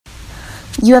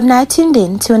You have now tuned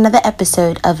in to another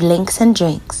episode of Links and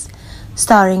Drinks,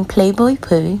 starring Playboy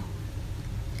Pooh,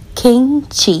 King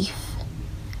Chief,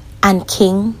 and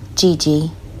King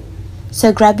Gigi.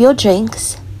 So grab your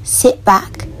drinks, sit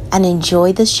back, and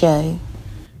enjoy the show.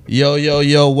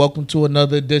 Yo, welcome to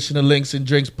another edition of Links and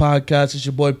Drinks podcast. It's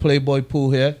your boy Playboy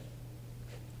Pooh here.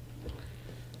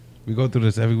 We go through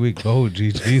this every week. Go,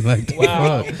 GG.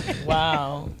 Like,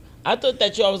 Wow. I thought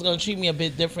that y'all was going to treat me a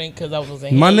bit different because I was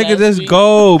in my here nigga, last just week.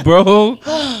 go, bro.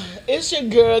 It's your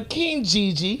girl, King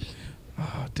Gigi.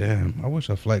 Oh, damn. I wish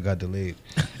our flight got delayed.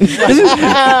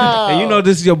 And you know,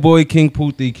 this is your boy, King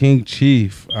Pooty, King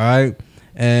Chief. All right?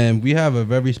 And we have a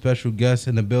very special guest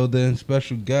in the building.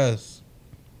 Special guest.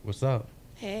 What's up?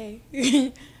 Hey,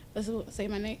 let's say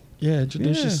my name. Yeah,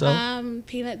 introduce yourself.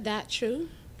 Peanut Dot True.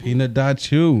 Peanut Dot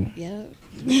Chew. Yep.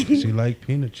 She like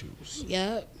peanut chews.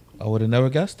 Yep. I would have never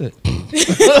guessed it.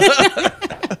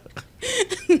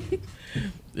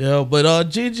 Yo, but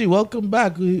Gigi, welcome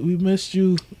back. We missed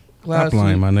you last Stop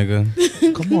lying, week. my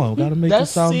nigga. Come on, gotta make it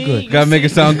sound good. Gotta make it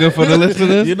sound good for the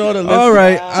listeners. You know the All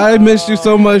right. I missed you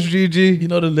so much, Gigi. You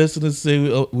know the listeners say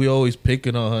we always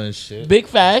picking on her and shit. Big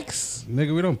facts.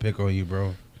 Nigga, we don't pick on you,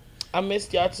 bro. I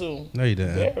missed y'all too. No, you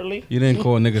didn't. Barely. You didn't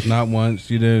call niggas not once.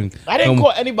 You didn't. I didn't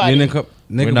call anybody. You didn't come.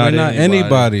 Nigga, We're we're not not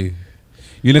anybody.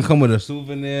 You didn't come with a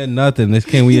souvenir, nothing. This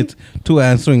came with two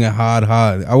answering it hard.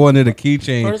 I wanted a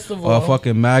keychain First of or a all-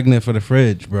 fucking magnet for the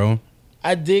fridge, bro.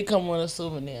 I did come with a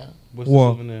souvenir. What's What?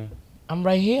 the souvenir? I'm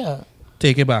right here.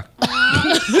 Take it back.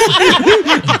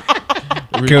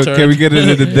 Can we get it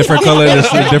in a different color, a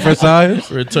different size?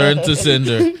 Return to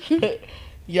sender.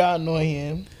 Y'all know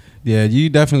him. Yeah, you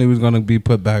definitely was gonna be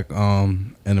put back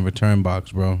in the return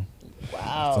box, bro.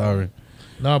 Wow. Sorry.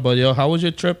 No, but yo, how was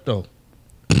your trip though?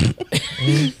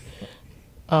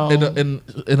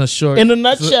 In a short. In a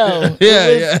nutshell.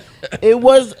 Yeah. It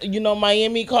was,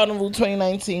 Miami Carnival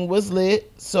 2019 was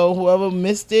lit. So whoever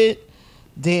missed it,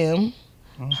 damn.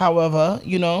 However,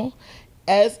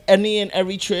 as any and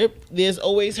every trip, there's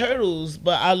always hurdles,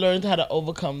 but I learned how to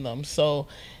overcome them. So,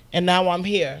 and now I'm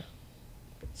here.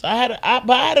 So I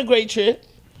had a great trip.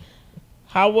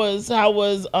 How was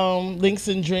Links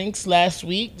and Drinks last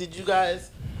week? Did you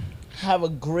guys have a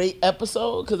great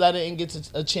episode? Because I didn't get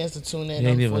a chance to tune in. You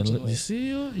ain't even. Unfortunately. You see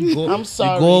you go. I'm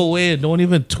sorry. You go away and don't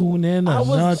even tune in. I Or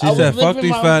was- nothing. She said, "Fuck living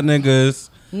these my- fat niggas."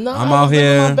 No, I'm I out was living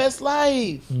here. my best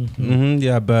life.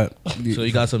 Yeah, I bet. So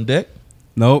you got some dick.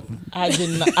 Nope. I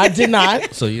did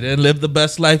not. So you didn't live the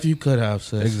best life you could have,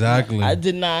 sis. Exactly. I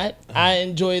did not. I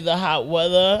enjoy the hot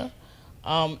weather,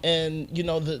 and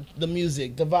the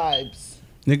music, the vibes.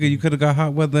 Nigga, you could have got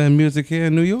hot weather and music here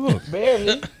in New York.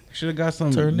 Barely. Should have got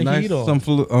some Turn the nice, heat on.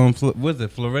 some what is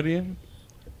it, Floridian?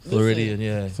 Floridian,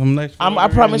 yeah. Some nice. I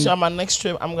Floridian. promise you, on my next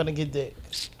trip, I'm gonna get dick.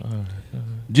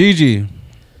 Gigi,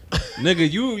 nigga,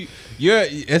 you're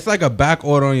it's like a back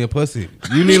order on your pussy.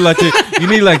 You need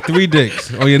like 3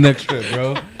 dicks on your next trip,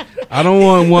 bro. I don't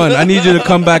want one. I need you to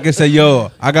come back and say,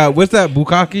 yo, I got, what's that,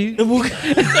 bukkake?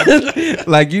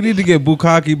 Like, you need to get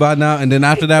bukkake by now, and then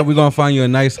after that, we're gonna find you a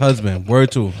nice husband.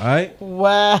 Word to, all right?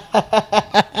 Wow.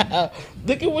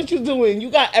 Look at what you're doing. You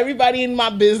got everybody in my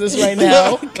business right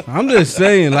now. I'm just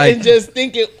saying, like, And just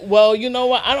thinking, well, you know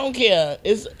what? I don't care.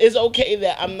 It's okay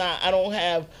that I don't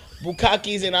have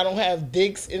bukkakes and I don't have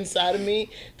dicks inside of me.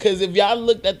 Because if y'all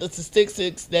looked at the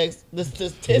statistics,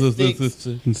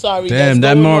 sorry. damn, that's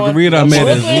that going on. margarita I made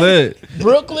is lit.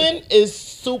 Brooklyn is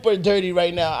super dirty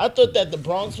right now. I thought that the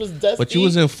Bronx was dusty. But you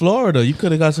was in Florida. You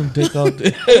could have got some dick out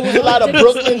there. There was a lot of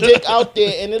Brooklyn dick out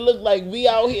there, and it looked like we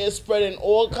out here spreading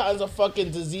all kinds of fucking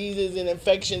diseases and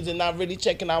infections and not really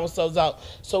checking ourselves out.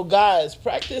 So guys,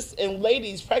 practice, and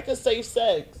ladies, practice safe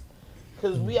sex.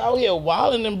 Because we out here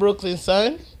wilding in Brooklyn,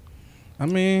 son. I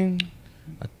mean,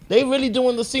 They really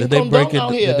doing the Did they sink break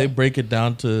out here. Did they break it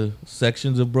down to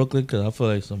sections of Brooklyn? Because I feel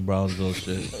like some Brownsville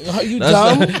shit. Are you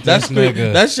dumb?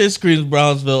 That shit screams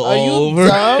Brownsville Are all you over.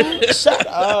 dumb? Shut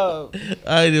up.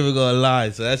 I ain't even gonna lie.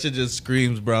 So that shit just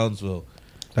screams Brownsville.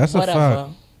 that's a Whatever.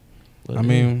 fact. I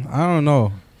mean, I don't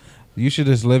know. You should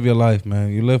just live your life,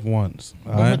 man. You live once.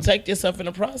 All But right? protect yourself in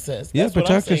the process. Yeah, That's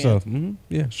what I'm protect saying. yourself.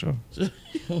 Yeah, sure.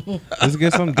 Let's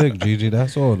get some dick, Gigi.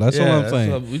 That's all. That's all I'm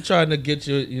saying. We trying to get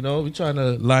you. We trying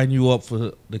to line you up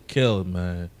for the kill,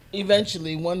 man.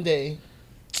 Eventually, one day.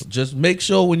 Just make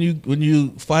sure when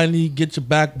you finally get your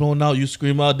back blown out, you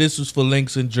scream out, "This is for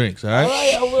Links and Drinks." All right. All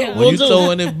right, I will. When We'll you do.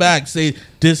 throwing it back, say,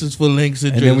 "This is for Links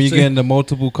and And Drinks." then when you Say- get into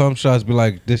multiple cum shots, be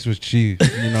like, "This was cheap,"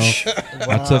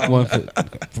 I took one for,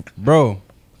 bro.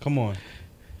 Come on.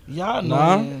 Y'all know,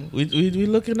 Nah. man. we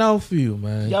looking out for you,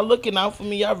 man. Y'all looking out for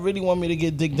me. Y'all really want me to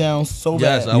get dick down so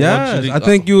Yes, bad. I want Yes, you to- I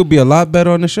think you would be a lot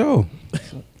better on the show.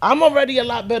 I'm already a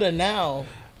lot better now.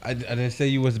 I didn't say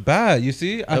you was bad. You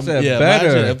see, I said yeah, better.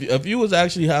 imagine if you was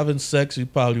actually having sex, you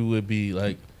probably would be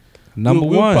like Number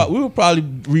we one. We would probably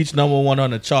reach number one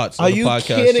on the charts. Are On the you podcast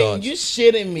kidding? charts. You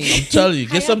shitting me? I'm telling you,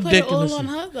 How get y'all some put dick it in all the on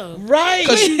her though. Right?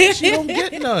 Cause she don't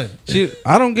get none.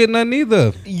 I don't get none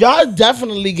either. Y'all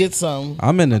definitely get some.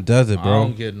 I'm in the desert, I bro.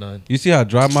 don't get none. You see how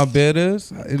dry my bed is?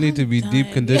 It needs to be deep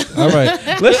dying. conditioned. All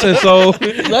right, listen. So,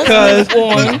 Let's move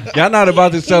on. y'all not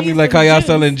about to sell me need like some how y'all juice.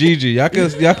 selling Gigi. Y'all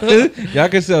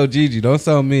can sell Gigi. Don't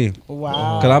sell me.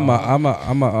 Wow. Cause I'm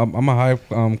a high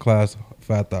class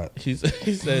fat thought. He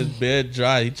says bed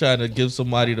dry. He trying to give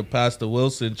somebody the Pastor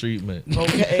Wilson treatment.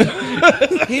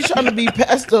 Okay. He's trying to be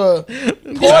Pastor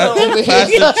Porter over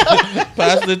here.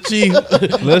 Pastor Chief.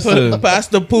 Listen,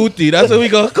 Pastor Pooty. That's what we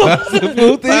gonna call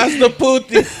Pastor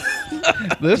Pooty.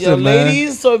 listen, Yo, man.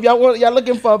 ladies, so if y'all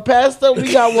looking for a pastor,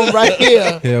 we got one right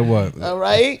here. Yeah, what? All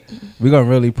right. We gonna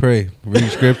really pray, read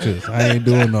scriptures. I ain't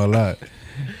doing no lot.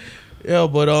 Yeah,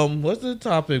 but what's the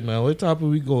topic, man? What topic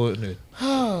we going with?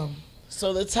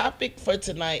 So the topic for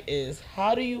tonight is,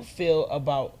 how do you feel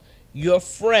about your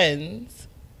friends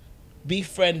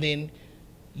befriending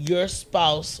your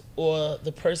spouse or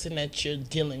the person that you're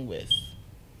dealing with?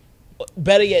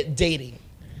 Better yet, dating.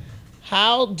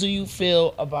 How do you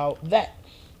feel about that?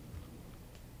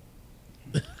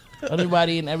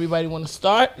 Anybody and everybody want to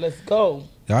start? Let's go.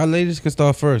 Y'all ladies can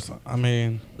start first. I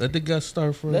mean, Let the guest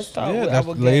start first. Let's start yeah, with that's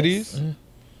our ladies. guests.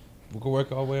 We can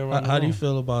work our way around. How the do you room.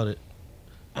 feel about it?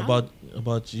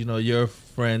 About your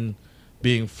friend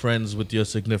being friends with your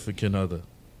significant other?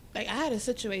 Like I had a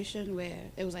situation where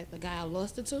it was like the guy I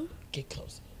lost it to. Get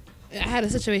close. I had a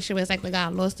situation where it's like the guy I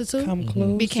lost it to Come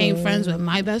closer. became friends with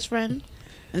my best friend,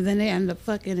 and then they ended up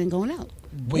fucking and going out.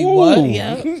 Wait, what? Ooh.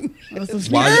 Yeah. It was some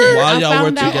sneak While- shit. while I y'all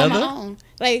found were out on my together? own.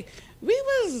 Like we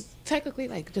was technically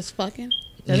like just fucking.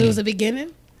 'Cause it was the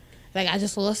beginning. Like I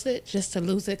just lost it just to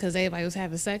lose it because everybody was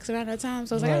having sex around that time.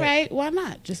 So I was like, Right. all right, why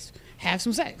not? Just have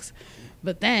some sex.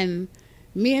 But then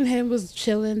me and him was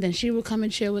chilling. Then she would come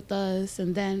and chill with us.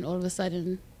 And then all of a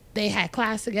sudden they had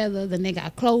class together. Then they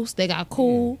got close. They got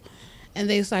cool. And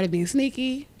they started being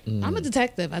sneaky. I'm a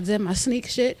detective. I did my sneak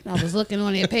shit. I was looking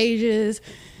on their pages.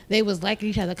 They was liking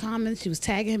each other comments. She was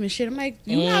tagging him and shit. I'm like,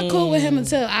 you're not cool with him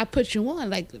until I put you on.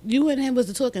 Like you and him was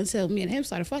the talk until me and him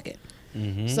started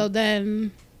fucking. So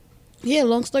then, yeah,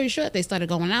 long story short, they started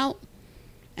going out.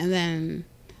 And then,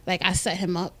 like, I set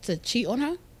him up to cheat on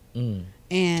her. And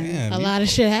Damn, a you- lot of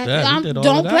shit happened. Damn, you did all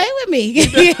Don't of play that?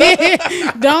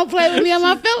 with me. Don't play with me on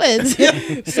my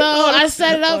feelings. So I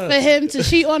set it up for him to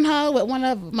cheat on her with one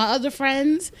of my other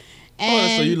friends. Oh,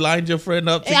 And so you lined your friend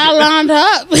up to I lined her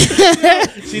up.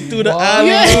 she threw the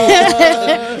alley.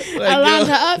 I lined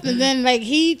her up, and then like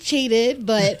he cheated,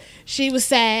 but she was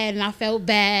sad, and I felt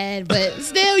bad. But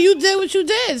still, you did what you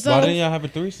did. So Why didn't y'all have a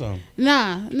threesome?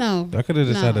 no. I could have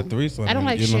just No. had a threesome. I don't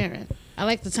like you know? sharing. I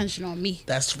like the tension on me.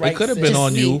 That's right. It could have sis. been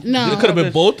on me. you. No. It could have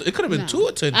been both. It could have been No. two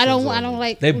attentions. I don't on you.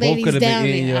 like They both ladies could've been down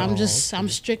in there. your- I'm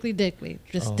strictly dickly,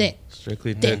 just Oh, dick.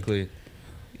 Strictly Dick. dickly.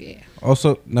 Yeah.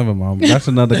 Also, never mind. That's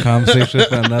another conversation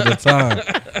for another time.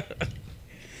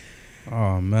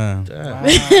 Oh man. Damn.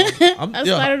 I'm, That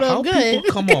started how off good.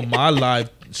 people come on my live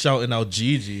shouting out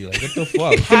Gigi? Like what the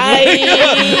fuck? Hi.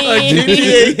 Like Gigi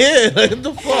ain't here. Like what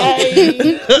the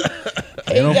fuck?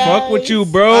 They don't fuck with you, I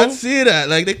bro. see that.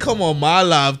 Like they come on my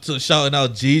live to shouting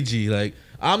out Gigi. Like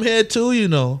I'm here too, you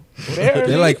know.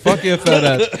 They're like, fuck your fat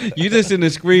ass. You just in the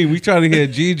screen. We trying to hear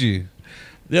Gigi.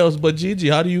 Yes, but Gigi,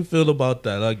 how do you feel about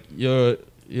that? Like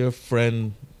your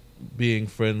friend being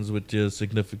friends with your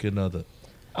significant other.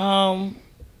 I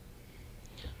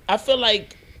feel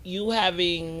like you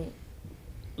having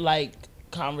like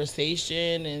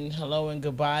conversation and hello and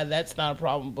goodbye, that's not a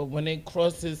problem. But when it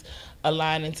crosses a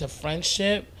line into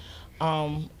friendship,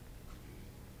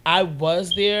 I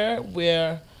was there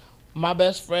where my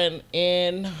best friend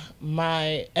and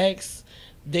my ex,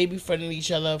 they befriended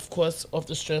each other, of course, off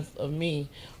the strength of me.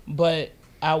 But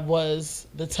I was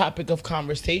the topic of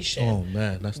conversation. Oh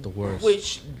man, that's the worst.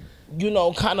 Which,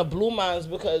 kind of blew minds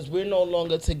because we're no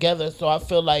longer together. So I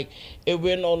feel like if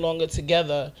we're no longer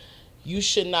together, you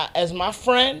should not, as my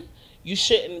friend, you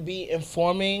shouldn't be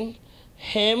informing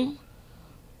him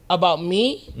about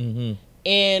me.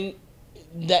 And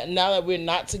that now that we're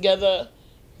not together,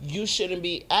 you shouldn't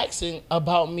be asking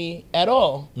about me at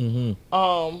all.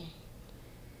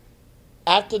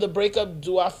 After the breakup,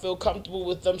 do I feel comfortable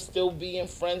with them still being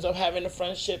friends or having a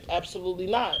friendship? Absolutely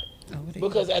not.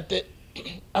 Because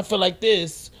I feel like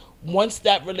this, once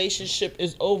that relationship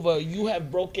is over, you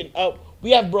have broken up.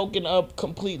 We have broken up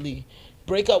completely.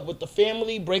 Break up with the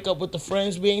family, break up with the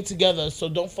friends being together. So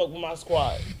don't fuck with my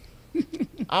squad.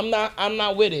 I'm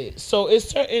not with it. So it's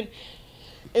certain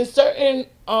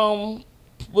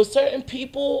with certain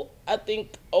people, I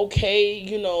think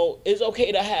it's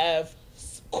okay to have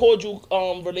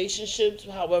cordial relationships.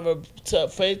 However,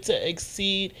 for it to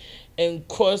exceed and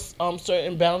cross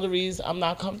certain boundaries, I'm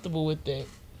not comfortable with it.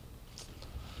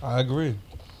 I agree.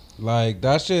 Like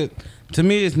that shit to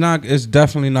me, it's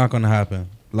definitely not gonna happen.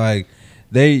 Like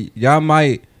y'all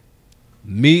might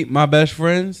meet my best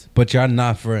friends, but y'all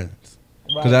not friends.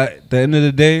 Because at the end of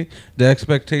the day, the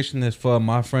expectation is for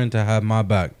my friend to have my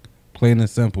back, plain and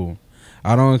simple.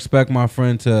 I don't expect my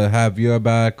friend to have your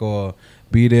back or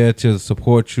be there to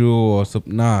support you or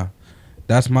nah.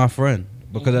 That's my friend.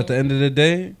 Because at the end of the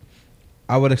day,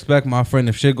 I would expect my friend,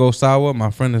 if shit goes sour, my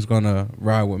friend is gonna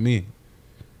ride with me.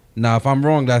 Now, if I'm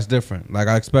wrong, that's different. Like,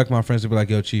 I expect my friends to be like,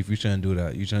 yo, Chief, you shouldn't do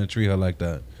that. You shouldn't treat her like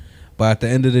that. But at the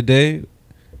end of the day,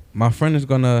 my friend is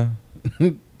going to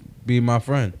be my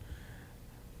friend.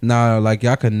 Now, like,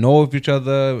 y'all can know of each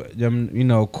other,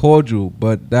 cordial.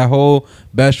 But that whole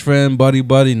best friend,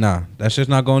 buddy, nah. That shit's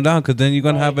not going down. Because then you're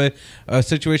going to have a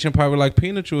situation probably like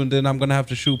Pikachu, and then I'm going to have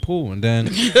to shoot pool. And then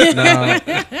now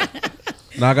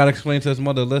I got to explain to his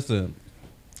mother, listen,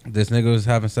 this nigga was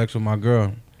having sex with my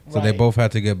girl. So they both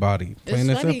had to get bodied. Plain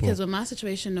it's funny simple. because with my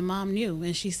situation, the mom knew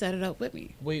and she set it up with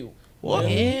me. Wait, what?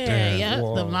 Yeah,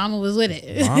 the mama was with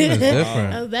it. Mom is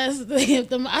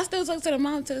different. I still talk to the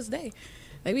mom to this day.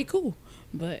 Like, we cool.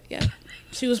 But yeah,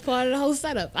 she was part of the whole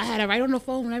setup. I had her right on the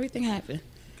phone when everything happened.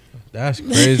 That's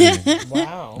crazy.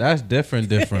 wow. That's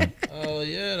different. Oh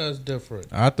yeah, that's different.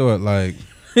 I thought like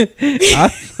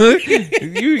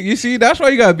you see, that's why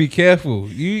you gotta be careful.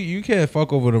 You can't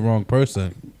fuck over the wrong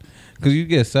person. Because you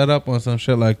get set up on some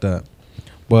shit like that.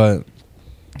 But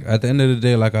at the end of the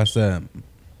day, like I said,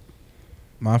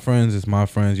 my friends is my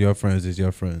friends, your friends is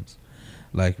your friends.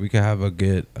 Like, we can have a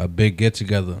big get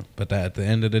together. But at the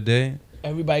end of the day,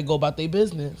 everybody go about their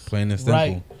business. Plain and simple.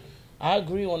 Right. I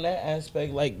agree on that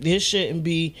aspect. Like, this shouldn't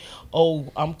be,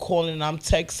 I'm calling, I'm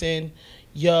texting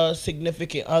your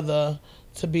significant other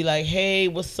to be like, hey,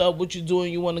 what's up? What you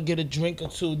doing? You want to get a drink or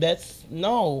two? That's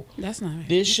not right.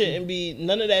 This shouldn't be,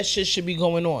 none of that shit should be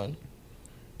going on.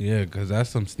 Yeah, because that's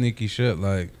some sneaky shit.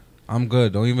 Like, I'm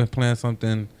good. Don't even plan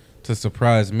something to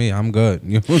surprise me. I'm good.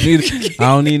 I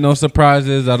don't need no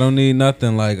surprises. I don't need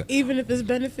nothing. Like, even if it's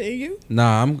benefiting you?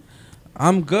 Nah,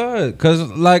 I'm good. Because,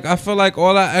 like, I feel like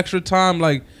all that extra time,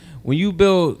 like, when you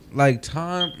build, like,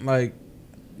 time, like,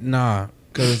 nah.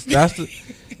 Because that's the...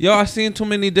 Yo, I seen too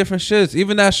many different shits.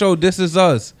 Even that show, This Is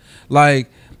Us. Like,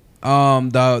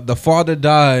 the father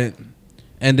died,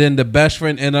 and then the best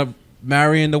friend ended up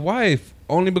marrying the wife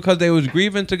only because they was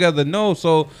grieving together. No,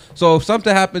 so if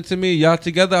something happened to me, y'all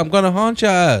together, I'm gonna haunt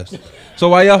your ass. So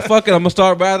while y'all fucking, I'm gonna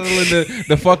start rattling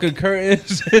the fucking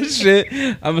curtains and shit.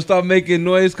 I'm gonna start making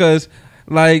noise because,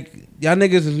 like, y'all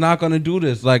niggas is not gonna do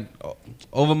this. Like,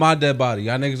 over my dead body,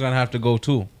 y'all niggas gonna have to go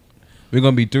too. We're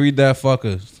gonna be 3 dead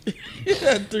fuckers.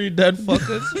 Yeah, 3 dead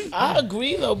fuckers. I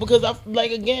agree though, because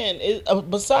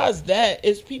besides that,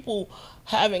 it's people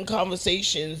having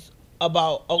conversations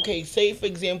about, okay, say for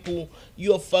example,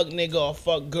 you a fuck nigga or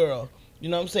fuck girl, you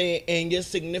know what I'm saying, and your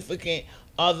significant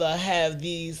other have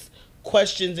these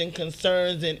questions and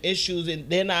concerns and issues, and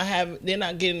they're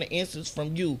not getting the answers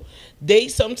from you. They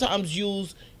sometimes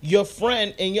use your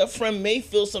friend, and your friend may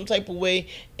feel some type of way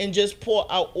and just pour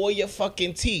out all your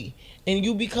fucking tea. And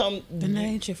you become... Then that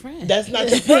ain't your friend. That's not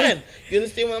your friend. You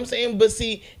understand what I'm saying? But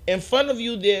see, in front of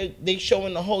you, they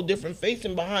showing a whole different face,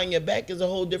 and behind your back is a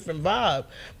whole different vibe.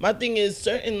 My thing is,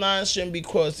 certain lines shouldn't be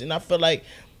crossed, and I feel like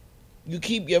you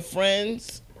keep your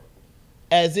friends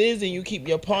as is, and you keep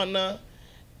your partner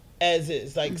as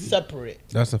is, like separate.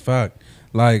 That's a fact.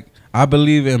 Like, I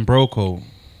believe in bro code.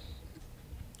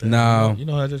 Now, you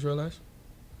know what I just realized?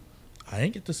 I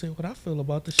ain't get to say what I feel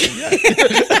about this shit yet.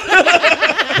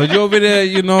 But you over there,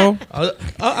 you know.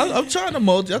 I'm trying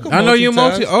to I know you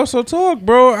also talk,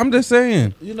 bro. I'm just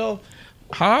saying. You know,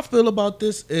 how I feel about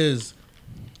this is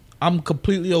I'm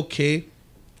completely okay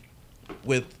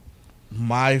with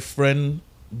my friend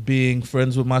being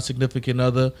friends with my significant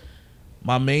other.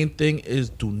 My main thing is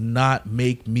do not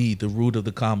make me the root of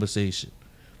the conversation.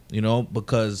 You know,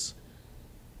 because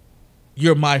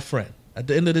you're my friend. At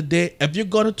the end of the day, if you're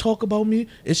going to talk about me,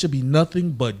 it should be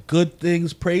nothing but good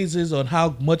things, praises on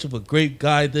how much of a great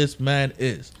guy this man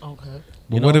is. Okay.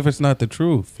 But what if it's not the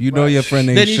truth? You know your friend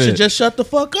ain't then shit. Then you should just shut the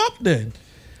fuck up then.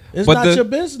 It's not your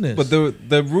business. But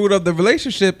the root of the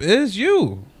relationship is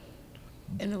you.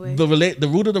 In a way. The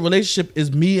root of the relationship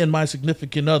is me and my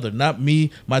significant other, not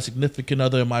me, my significant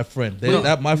other, and my friend.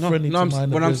 My friend needs to mind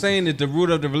the What I'm business. saying is the root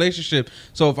of the relationship.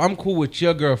 So if I'm cool with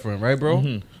your girlfriend, right, bro?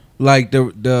 Mm-hmm. like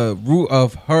the root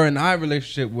of her and I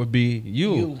relationship would be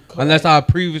you unless I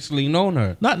previously known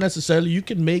her. Not necessarily. You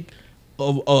can make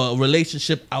a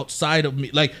relationship outside of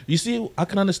me. Like, you see, I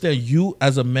can understand you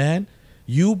as a man.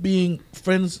 You being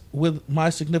friends with my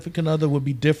significant other would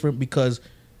be different because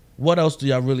what else do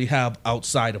y'all really have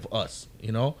outside of us?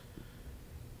 You know,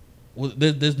 well,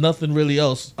 there's nothing really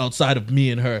else outside of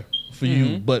me and her for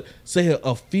you. But say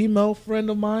a female friend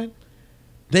of mine,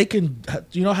 they can,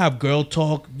 have girl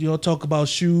talk, talk about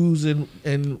shoes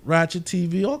and ratchet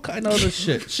TV, all kind of other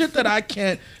shit that I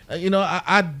can't,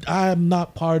 I'm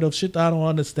not part of, shit that I don't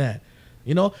understand,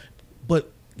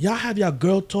 but y'all have y'all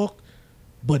girl talk,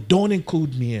 but don't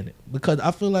include me in it, because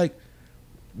I feel like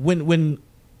when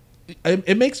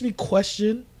it makes me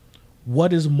question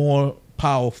what is more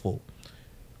powerful,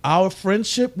 our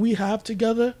friendship we have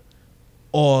together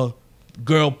or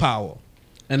girl power.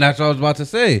 And that's what I was about to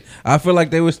say. I feel like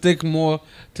they would stick more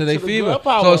to their female.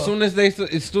 So as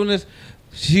soon as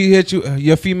she hit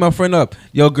your female friend up,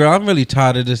 yo, girl, I'm really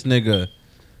tired of this nigga.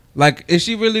 Like, is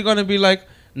she really gonna be like,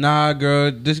 nah,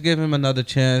 girl, just give him another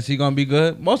chance. He gonna be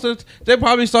good. Most of they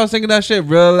probably start singing that shit.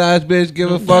 Real ass bitch, give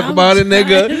a fuck about it,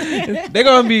 nigga. They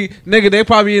gonna be, nigga. They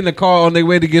probably in the car on their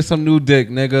way to get some new dick,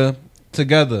 nigga.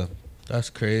 Together. That's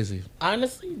crazy.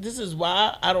 Honestly, this is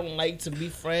why I don't like to be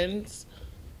friends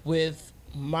with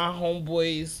my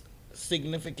homeboys'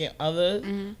 significant other.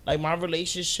 Like, my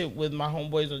relationship with my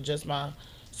homeboys, or just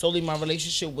solely my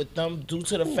relationship with them, due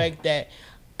to the fact that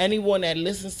anyone that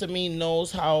listens to me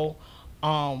knows how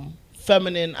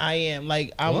feminine I am.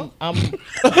 Like, I'm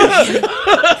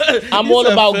all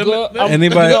about girl.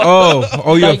 Anybody?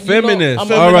 You're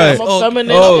feminist. All right. I'm a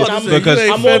feminist. Because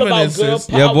I'm all about girl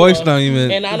power. Your voice not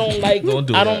even. And I don't like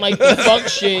the fuck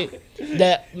shit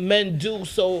that men do.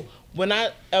 So when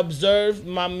I observe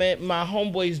my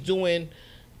homeboys doing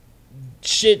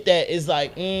shit that is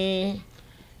like, and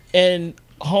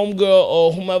homegirl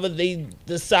or whomever they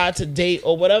decide to date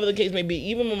or whatever the case may be,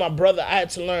 even with my brother, I had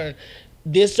to learn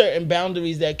there's certain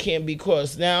boundaries that can't be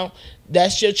crossed. Now,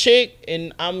 that's your chick,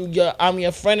 and I'm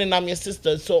your friend, and I'm your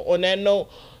sister. So on that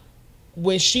note,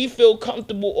 when she feel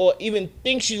comfortable or even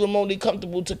think she's remotely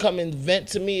comfortable to come and vent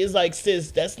to me, it's like,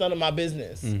 sis, that's none of my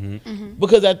business.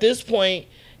 Because at this point,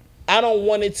 I don't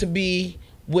want it to be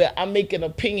where I make an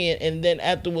opinion and then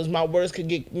afterwards my words could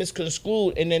get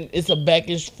misconstrued and then it's a back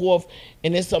and forth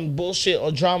and it's some bullshit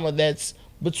or drama that's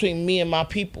between me and my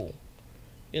people.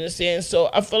 You understand? So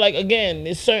I feel like, again,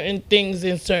 there's certain things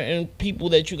and certain people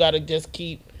that you got to just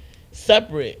keep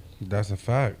separate. That's a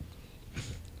fact.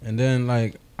 And then,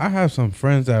 like, I have some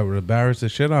friends that would embarrass the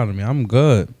shit out of me. I'm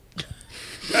good.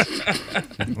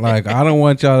 Like, I don't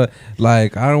want y'all to,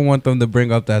 like, I don't want them to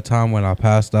bring up that time when I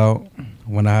passed out,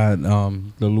 when I had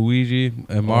the Luigi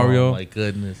and Mario. Oh my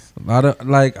goodness.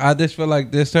 I just feel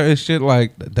like there's certain shit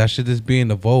like that should just be in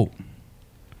the vote.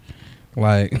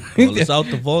 Like, well, it's out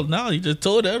the vault now. You just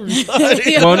told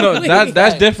everybody. Well, no,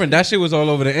 that's different. That shit was all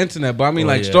over the internet. But I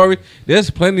mean, story. There's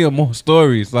plenty of more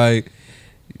stories. Like,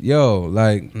 yo,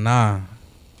 like, nah.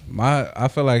 I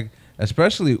feel like,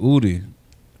 especially Udi,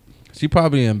 she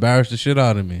probably embarrassed the shit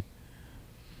out of me.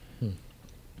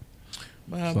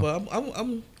 Man, so.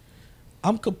 But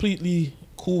I'm completely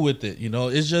cool with it.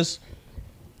 It's just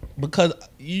because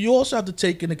you also have to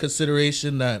take into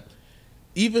consideration that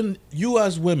even you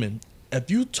as women, if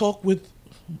you talk with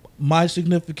my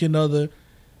significant other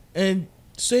and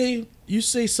you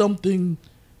say something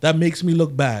that makes me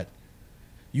look bad,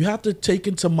 you have to take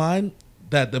into mind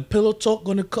that the pillow talk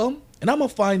gonna come and I'm gonna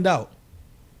find out.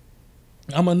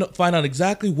 I'm gonna find out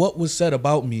exactly what was said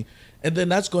about me, and then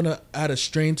that's gonna add a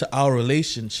strain to our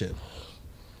relationship.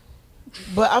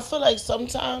 But I feel like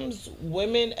sometimes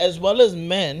women, as well as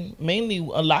men, mainly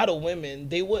a lot of women,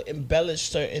 they would embellish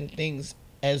certain things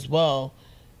as well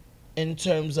in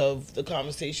terms of the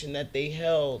conversation that they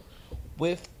held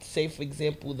with, say, for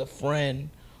example, the friend,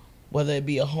 whether it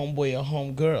be a homeboy or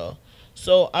homegirl.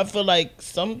 So I feel like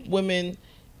some women,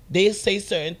 they say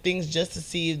certain things just to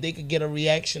see if they could get a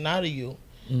reaction out of you.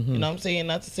 You know what I'm saying?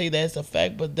 Not to say that's a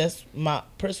fact, but that's my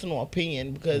personal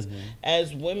opinion, because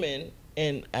as women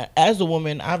and as a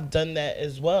woman, I've done that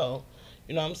as well.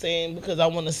 You know what I'm saying? Because I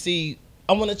want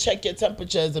to check your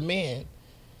temperature as a man.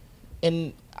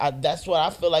 And that's what I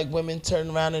feel like women turn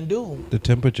around and do. The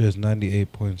temperature is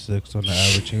 98.6 on the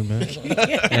average human.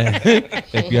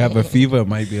 If you have a fever, it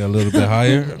might be a little bit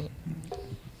higher.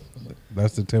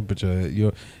 That's the temperature.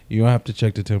 You don't have to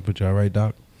check the temperature, all right,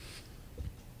 Doc?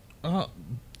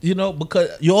 Because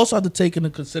you also have to take into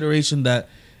consideration that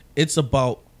it's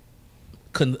about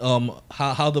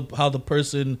how the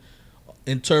person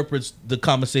interprets the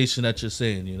conversation that you're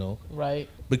saying. Right.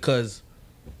 Because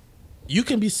you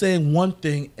can be saying one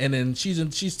thing and then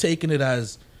she's taking it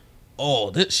as,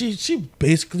 oh, she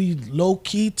basically low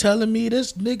key telling me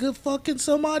this nigga fucking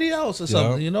somebody else or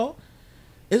something. You know,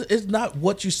 it's not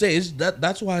what you say. It's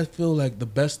that's why I feel like the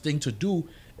best thing to do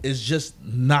is just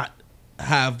not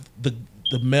have the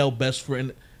male best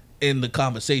friend in the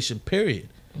conversation. Period.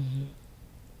 Mm-hmm.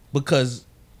 Because,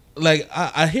 like,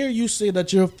 I hear you say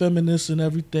that you're a feminist and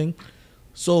everything,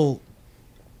 so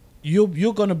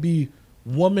you're gonna be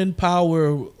woman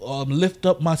power, lift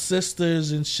up my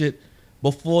sisters and shit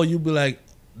before you be like,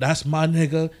 that's my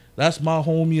nigga, that's my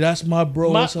homie, that's my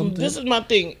bro or something. This is my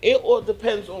thing. It all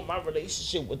depends on my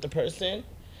relationship with the person.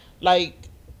 Like,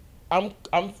 I'm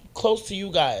close to you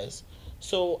guys,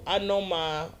 so I know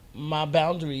my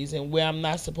boundaries and what I'm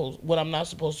not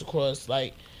supposed to cross.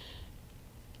 Like,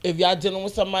 if y'all dealing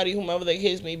with somebody, whomever the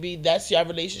case may be, that's your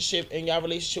relationship, and your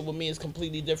relationship with me is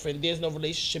completely different. There's no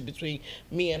relationship between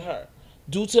me and her,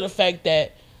 due to the fact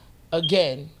that,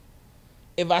 again,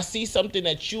 if I see something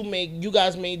that you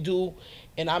guys may do,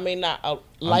 and I may not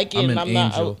like it, I'm and an I'm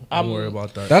angel. not, I'm Don't worry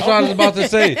about that. That's what I was about to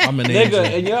say. I'm an Nigga, angel.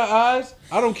 in your eyes,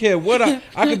 I don't care what I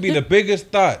could be the biggest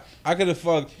thought. I could have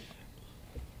fucked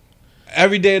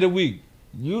every day of the week.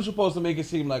 You supposed to make it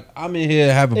seem like I'm in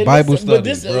here having And Bible this- study, but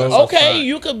this, bro. okay,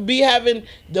 you could be having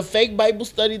the fake Bible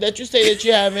study that you say that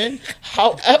you're having.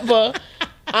 However,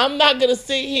 I'm not gonna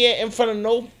sit here in front of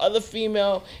no other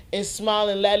female and smile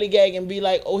and lollygag and be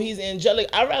like, "Oh, he's angelic."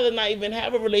 I'd rather not even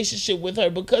have a relationship with her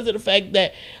because of the fact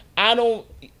that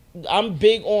I'm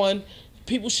big on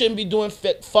people shouldn't be doing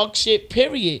fuck shit.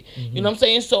 Period. You know what I'm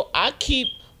saying? So I keep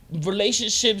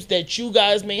relationships that you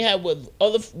guys may have with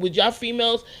y'all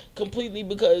females completely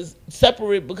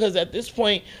separate, because at this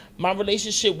point my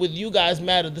relationship with you guys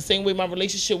matter the same way my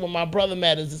relationship with my brother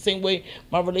matters, the same way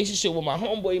my relationship with my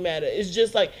homeboy matter. It's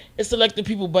just like, it's selected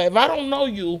people. But if I don't know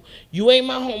you, you ain't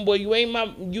my homeboy,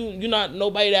 you're not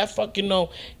nobody that I fucking know,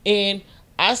 and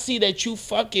I see that you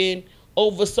fucking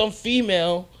over some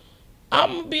female,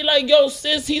 I'm gonna be like, yo,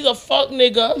 sis, he's a fuck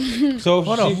nigga. So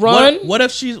Hold on. Run. What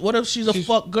if she's a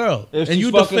fuck girl if and she's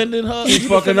you fucking- defending her? She's you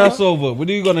fucking defending us her? over. What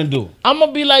are you gonna do? I'm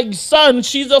gonna be like, son,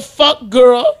 she's a fuck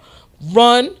girl.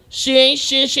 Run. She ain't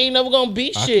shit. She ain't never gonna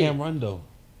be I shit. can't run though.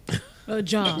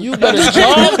 John. You better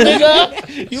jog,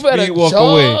 nigga. You better Speed walk jog.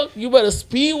 away. You better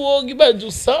speed walk. You better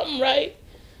do something right.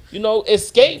 You know,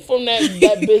 escape from that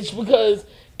bitch, because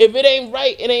if it ain't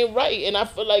right, it ain't right. And I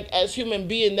feel like as human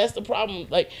being, that's the problem.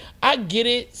 Like, I get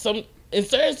it. In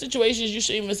certain situations, you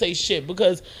shouldn't even say shit,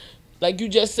 because, like you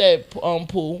just said,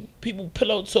 Pooh, people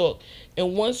pillow talk.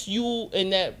 And once you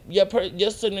and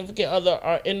your significant other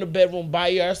are in the bedroom by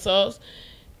yourselves,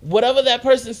 whatever that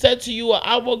person said to you or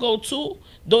I will go to,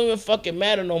 don't even fucking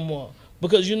matter no more.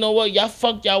 Because you know what? Y'all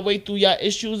fucked y'all way through y'all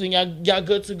issues and y'all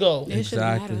good to go. It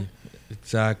shouldn't matter.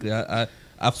 Exactly. I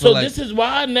feel So like this is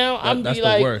why now I'm that's be the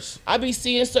like, worst. I be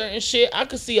seeing certain shit. I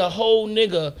could see a whole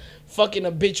nigga fucking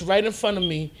a bitch right in front of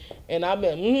me, and I be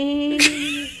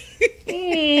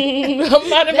I'm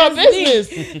minding my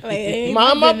business. Like,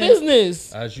 Mind my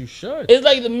business. as you should. It's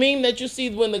like the meme that you see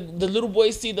when the little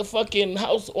boys see the fucking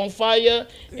house on fire,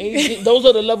 and you see, those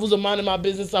are the levels of minding my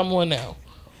business I'm on now.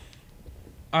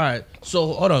 All right.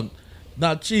 So hold on.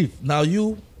 Now, Chief. Now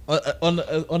you on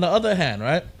the other hand,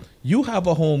 right? You have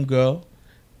a homegirl,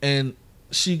 and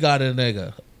she got a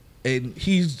nigga, and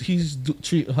he's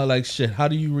treating her like shit. How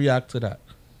do you react to that?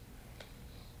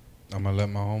 I'm gonna let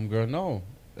my homegirl know.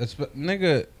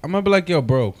 Nigga, I'm gonna be like, yo,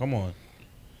 bro, come on.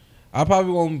 I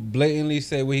probably won't blatantly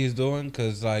say what he's doing,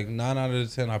 because, like, 9 out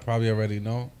of 10, I probably already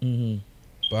know. Mm-hmm.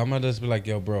 But I'm gonna just be like,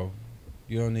 yo, bro,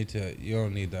 you don't need that. You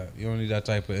don't need that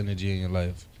type of energy in your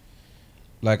life.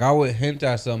 Like, I would hint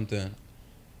at something.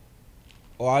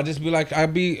 Or I'll just be like,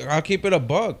 I'll keep it a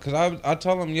buck. Because I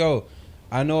tell him, yo,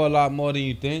 I know a lot more than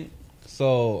you think.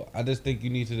 So I just think you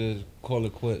need to just call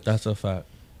it quits. That's a fact.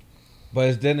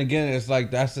 But then again, it's like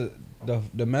the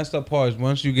messed up part is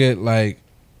once you get like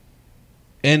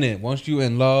in it, once you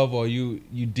in love or you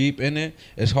deep in it,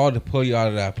 it's hard to pull you out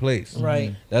of that place.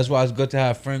 Right. That's why it's good to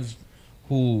have friends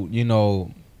who, you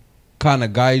know, kind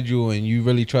of guide you and you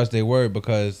really trust their word,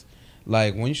 because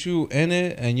like once you in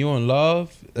it and you in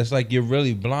love, it's like you're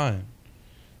really blind.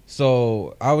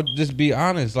 So I would just be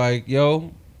honest, like,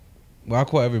 yo, well, I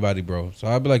call everybody bro. So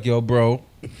I'd be like, yo, bro,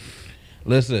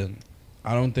 listen,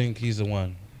 I don't think he's the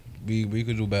one. We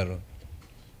could do better.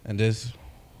 And just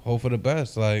hope for the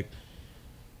best. Like,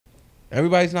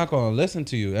 everybody's not going to listen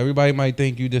to you. Everybody might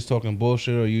think you just talking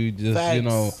bullshit, or you just, Facts. you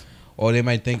know, or they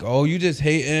might think, oh, you just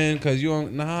hating because you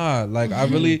don't. Nah, like, I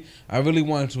really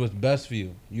want what's best for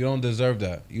you. You don't deserve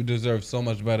that. You deserve so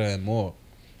much better and more.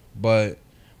 But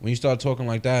when you start talking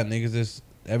like that, niggas just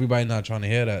everybody not trying to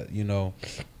hear that,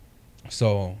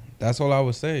 So that's all I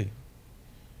would say.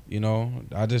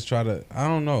 I just try to, I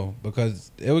don't know,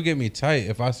 because it would get me tight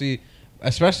if I see,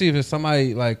 especially if it's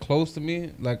somebody like close to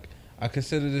me, like I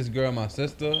consider this girl my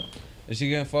sister, and she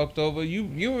getting fucked over.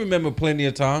 You remember plenty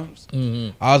of times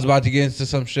I was about to get into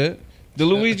some shit. The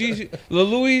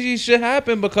Luigi shit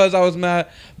happened because I was mad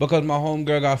because my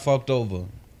homegirl got fucked over.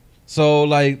 So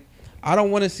like, I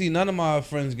don't want to see none of my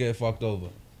friends get fucked over.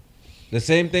 The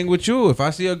same thing with you. If I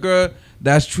see a girl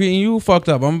that's treating you fucked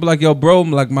up, I'm gonna be like, yo, bro,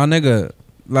 like my nigga,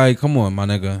 like come on, my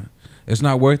nigga, it's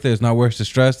not worth it. It's not worth the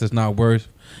stress. It's not worth,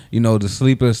 the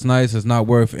sleepless nights. It's not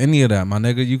worth any of that, my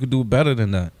nigga. You could do better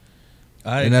than that.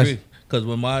 I agree. Because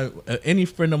when any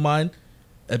friend of mine,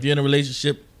 if you're in a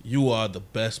relationship, you are the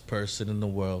best person in the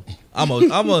world. I'm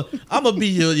a be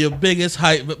your biggest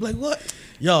hype. But like what,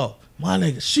 yo, my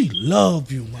nigga, she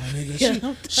love you, my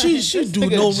nigga. She do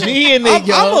no G in it,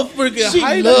 yo. I'm a freaking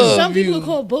hype. Some people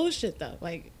call bullshit though.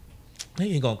 Like they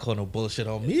ain't gonna call no bullshit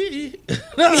on me.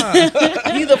 Nah.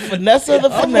 He the finesse of the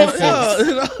finesse.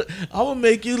 I'm gonna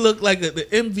make you look like the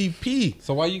MVP.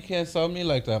 So why you can't sell me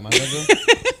like that, my nigga?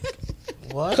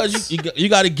 What? Because you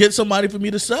got to get somebody for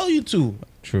me to sell you to.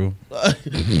 True.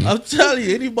 I'm telling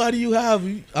you, anybody you have,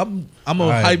 I'm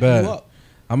gonna hype you up.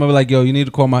 I'm gonna be like, yo, you need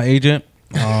to call my agent.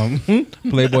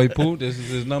 Playboy Pooh, this is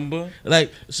his number.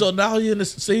 Like, so now you're in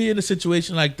a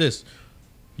situation like this.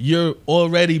 You're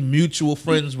already mutual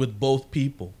friends with both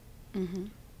people. Mm-hmm.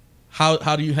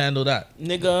 How do you handle that,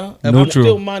 nigga? I'm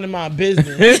still minding my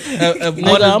business.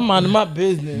 Nigga, I'm minding my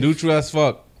business. Neutral as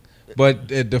fuck. But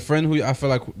the friend I feel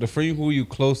like the friend who you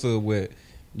closer with,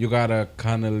 you gotta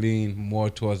kind of lean more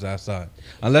towards that side,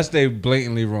 unless they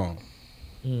blatantly wrong.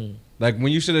 Like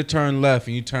when you should have turned left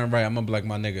and you turn right, I'm gonna be like,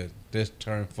 my nigga, this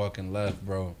turn fucking left,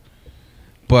 bro.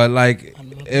 But like,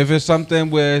 if it's something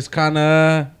where it's kind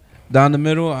of down the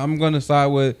middle, I'm gonna side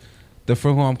with the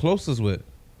friend who I'm closest with.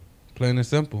 Plain and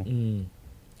simple.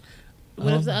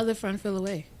 What if the other friend fell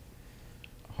away?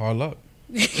 Hard luck.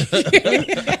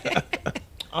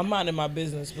 I'm minding my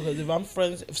business because if I'm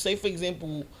friends, say for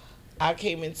example,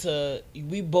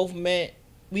 we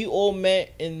all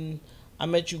met and I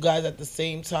met you guys at the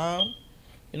same time,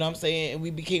 you know what I'm saying, and we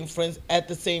became friends at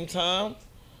the same time,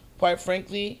 quite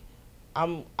frankly,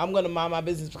 I'm going to mind my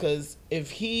business because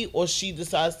if he or she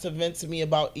decides to vent to me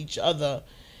about each other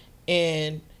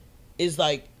and it's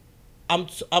like, I'm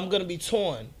going to be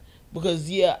torn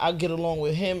because I get along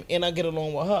with him and I get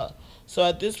along with her. So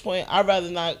at this point, I'd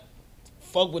rather not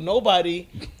fuck with nobody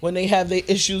when they have their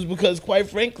issues because quite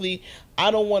frankly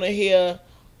I don't want to hear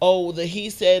the he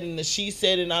said and the she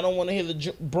said, and I don't want to hear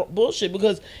the bullshit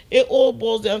because it all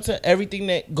boils down to everything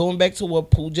that going back to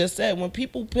what Pooh just said. When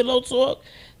people pillow talk,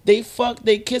 they fuck,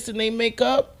 they kiss and they make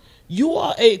up, you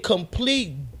are a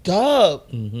complete dub.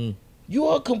 You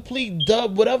are a complete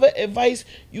dub. Whatever advice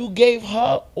you gave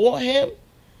her or him,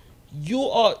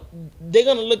 they're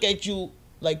gonna look at you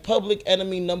like public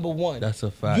enemy number one. That's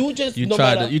a fact. You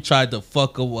tried to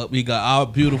fuck up what we got, our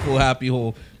beautiful happy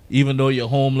home, even though your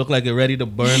home looked like it ready to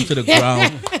burn to the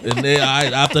ground. And then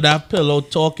after that pillow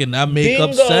talk and that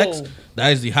makeup sex,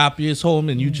 that is the happiest home,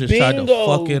 and you just tried to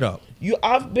fuck it up.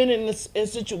 I've been in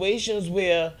situations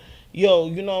where, you know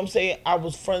what I'm saying, I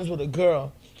was friends with a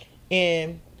girl,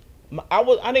 and I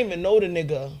didn't even know the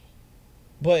nigga,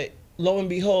 but lo and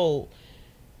behold,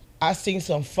 I seen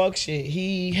some fuck shit.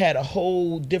 He had a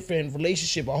whole different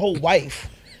relationship, a whole wife.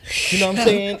 You know what I'm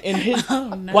saying? And his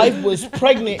wife was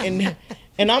pregnant,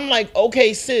 and I'm like,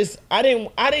 okay, sis, I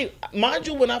didn't. Mind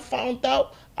you, when I found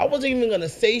out, I wasn't even gonna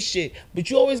say shit. But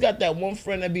you always got that one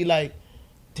friend that be like,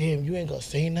 damn, you ain't gonna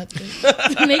say nothing.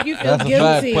 To make you feel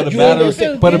guilty.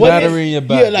 Put a battery in your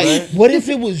back. Yeah, like, right? What if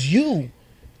it was you?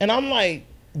 And I'm like,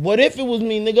 what if it was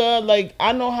me, nigga? Like,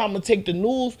 I know how I'm gonna take the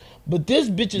news, but this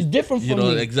bitch is different from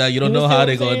me. Exactly. You don't know how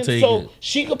they're gonna take it. So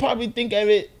she could probably think of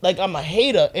it like I'm a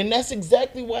hater, and that's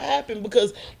exactly what happened.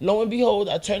 Because lo and behold,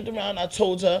 I turned around, I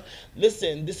told her,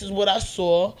 "Listen, this is what I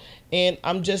saw, and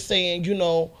I'm just saying,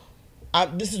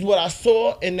 this is what I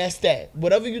saw, and that's that.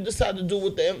 Whatever you decide to do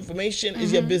with the information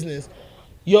is your business."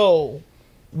 Yo,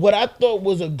 what I thought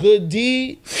was a good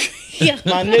deed,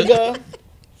 my nigga,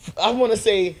 I want to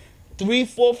say 3,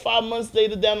 4, 5 months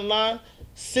later down the line,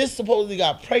 sis supposedly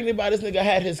got pregnant by this nigga,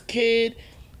 had his kid.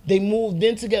 They moved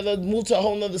in together, moved to a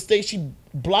whole nother state. She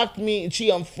blocked me and she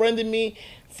unfriended me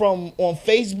on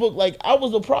Facebook. Like, I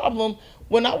was a problem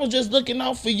when I was just looking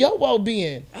out for your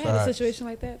well-being. I had a situation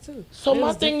like that too. So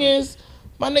my thing is,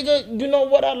 my nigga, you know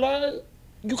what I learned?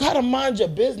 You gotta mind your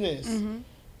business.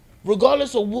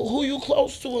 regardless of who you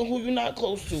close to and who you not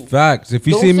close to. Facts. If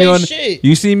you Don't see me say on, shit.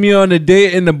 you see me on a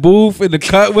date in the booth in the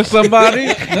cut with somebody,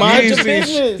 Mind you your didn't see,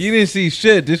 business. you didn't see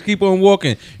shit. Just keep on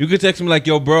walking. You could text me like,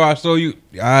 "Yo, bro, I saw you.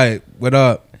 All right, what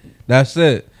up?" That's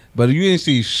it. But you didn't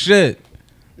see shit.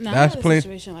 No, That's I had plain- a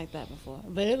situation like that before,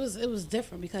 but it was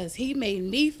different because he made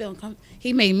me feel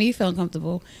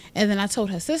uncomfortable, and then I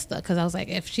told her sister because I was like,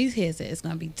 if she hears it, it's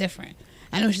gonna be different.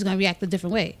 I know she's gonna react a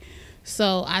different way,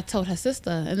 so I told her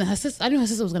sister, and then I knew her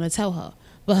sister was gonna tell her,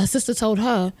 but her sister told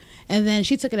her, and then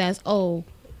she took it as, oh,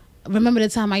 remember the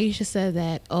time Aisha said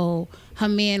that, oh, her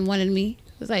man wanted me.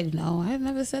 I was like, no, I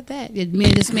never said that. Your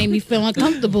man just made me feel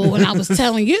uncomfortable when I was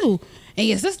telling you and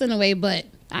your sister in a way, but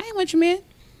I ain't want your man.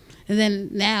 And then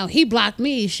now he blocked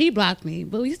me, she blocked me,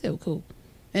 but we still cool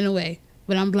in a way.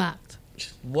 But I'm blocked.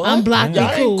 What? I'm blocked. Y'all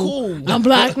We ain't cool. I'm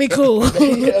blocked. We cool.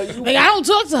 Like I don't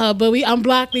talk to her, but I'm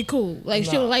blocked. We cool. Like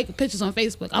she'll like pictures on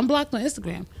Facebook. I'm blocked on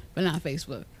Instagram, but not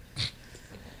Facebook.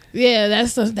 Yeah,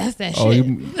 that's that Oh,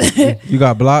 shit. you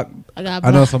got blocked. I got blocked.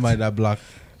 I know somebody that blocked.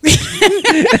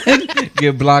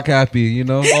 Get block happy, you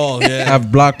know. Oh yeah,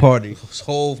 Have block party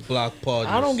whole block party.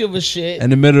 I don't give a shit. in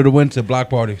the middle of the winter. Block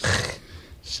party.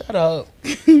 Shut up.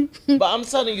 But I'm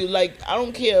telling you, like, I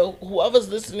don't care whoever's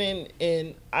listening,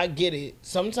 and I get it.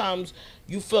 Sometimes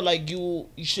you feel like you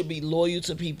should be loyal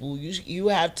to people. You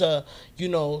have to,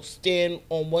 stand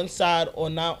on one side or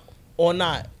not.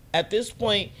 At this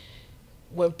point,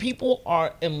 when people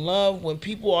are in love, when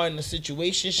people are in a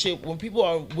situationship, when people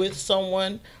are with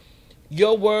someone,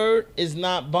 your word is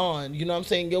not bond. You know what I'm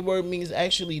saying? Your word means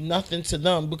actually nothing to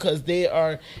them because they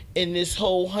are in this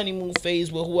whole honeymoon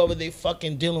phase with whoever they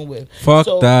fucking dealing with. Fuck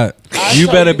So, that. I You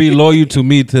tell better be loyal to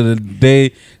me to the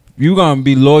day. You gonna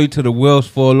be loyal to the wheels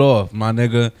fall off, my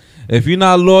nigga. If you're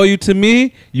not loyal to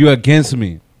me, you against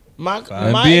me.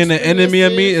 And My being an enemy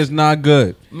of me experiences- is not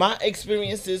good. My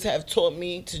experiences have taught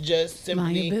me to just Mind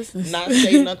simply your business. not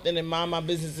say nothing and mind my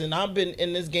business. And I've been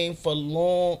in this game for a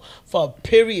long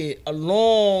period,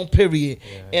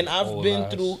 and I've been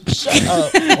through. Shut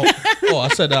up. Oh, I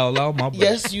said that out loud. My bad.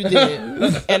 Yes, you did.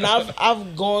 And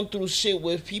I've gone through shit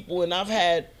with people, and I've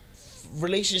had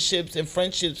relationships and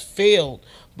friendships failed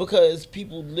because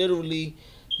people literally,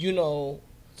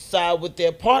 side with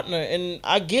their partner. And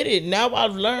I get it. Now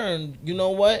I've learned, you know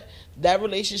what? That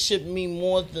relationship mean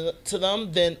more to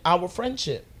them than our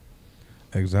friendship.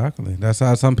 Exactly. That's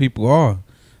how some people are.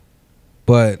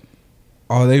 But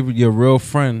are they your real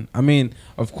friend? I mean,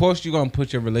 of course you're gonna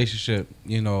put your relationship,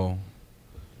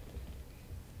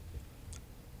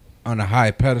 on a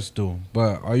high pedestal.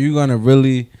 But are you gonna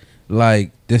really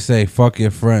just say fuck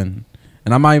your friend?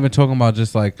 And I'm not even talking about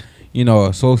just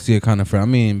associate kind of friend. I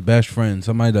mean best friend,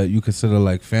 somebody that you consider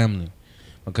like family.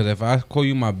 Because if I call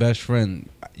you my best friend,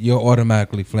 you're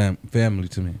automatically family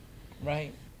to me.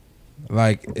 Right.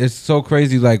 Like, it's so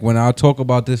crazy. Like, when I talk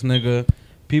about this nigga,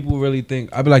 people really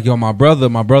think, I be like, yo, my brother.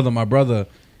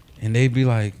 And they be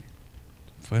like,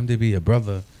 for him to be your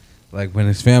brother, like, when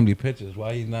his family pictures,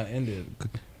 why he's not in there?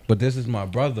 But this is my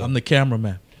brother. I'm the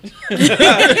cameraman.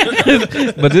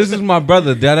 But this is my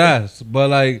brother, dead ass.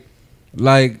 But,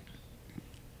 like,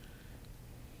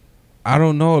 I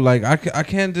don't know. Like, I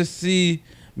can't just see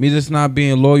me just not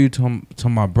being loyal to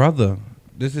my brother.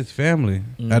 This is family.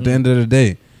 Mm-hmm. At the end of the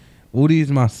day, Udi's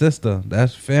my sister.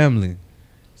 That's family.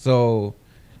 So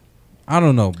I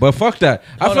don't know, but fuck that.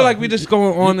 I feel like we just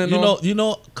going on and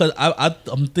on. Because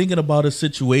I'm thinking about a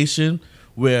situation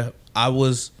where I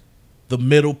was the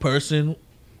middle person,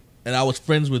 and I was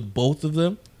friends with both of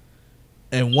them,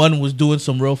 and one was doing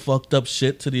some real fucked up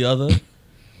shit to the other,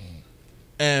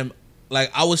 and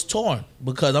like I was torn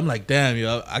because I'm like, damn,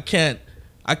 yo, I can't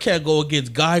go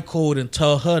against guy code and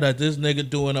tell her that this nigga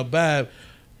doing her bad,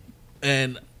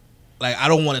 and like I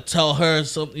don't want to tell her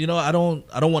something, I don't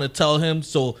want to tell him.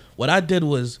 So what I did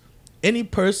was, any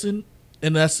person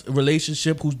in that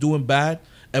relationship who's doing bad,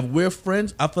 if we're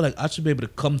friends, I feel like I should be able to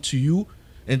come to you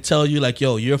and tell you like,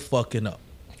 yo, you're fucking up,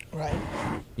 Right.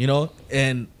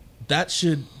 and that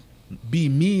should be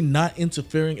me not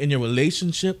interfering in your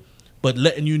relationship, but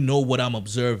letting you know what I'm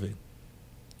observing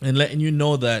and letting you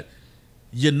know that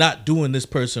you're not doing this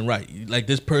person right. Like,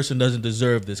 this person doesn't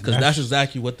deserve this, because that's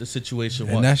exactly what the situation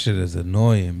was. And that shit is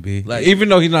annoying, B. Like, even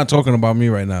though he's not talking about me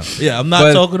right now. Yeah, I'm not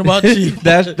But talking about you.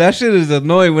 that shit is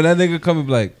annoying when that nigga come and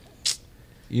be like,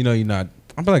 you're not.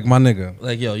 I be like, my nigga.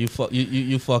 Like, yo, you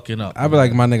fucking up. I be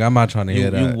like, my nigga, I'm not trying to hear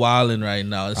You that. wilding right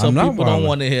now. And some not people don't wilding.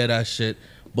 want to hear that shit.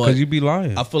 But Because you be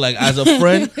lying. I feel like as a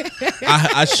friend,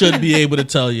 I should be able to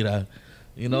tell you that.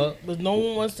 But no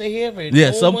one wants to hear it. Yeah,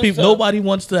 No some one people. wants Nobody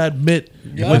wants to admit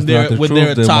That's when they're not the when they're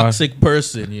truth, a then why- toxic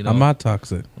person. I'm not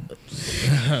toxic.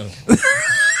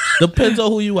 Depends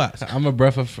on who you ask. I'm a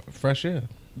breath of fresh air.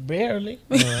 Barely.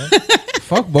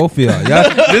 Fuck both of y'all.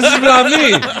 This is what I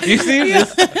mean. You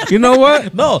see? You know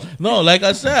what? No, like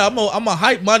I said, I'm a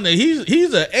hype man.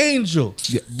 He's an angel.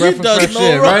 Yeah, breath of does fresh no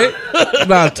air, wrong. right?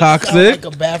 Not Sound toxic.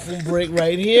 like a bathroom break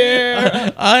right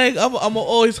here. I'm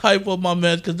always hype on my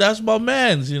man because that's my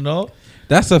man's, you know.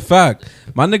 That's a fact.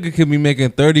 My nigga could be making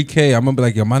 30K. I'm gonna be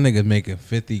like, yo, my nigga's making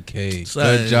 50K. Son.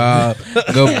 Good job,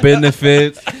 good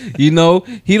benefits. You know,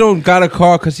 he don't got a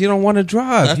car because he don't want to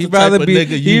drive. That's He'd the type rather of be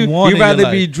nigga you want he'd in your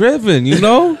rather be life. driven. You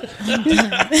know,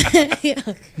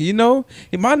 Yeah. you know,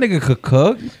 my nigga could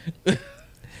cook.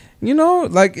 You know,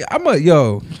 like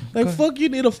Like fuck, you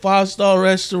need a 5-star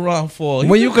restaurant for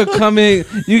when you could come in,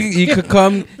 he could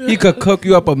come. He could cook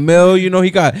you up a meal. You know, he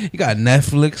got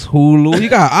Netflix, Hulu. He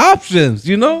got options.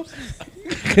 You know,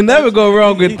 can never go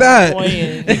wrong with that.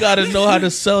 You gotta know how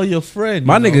to sell your friend.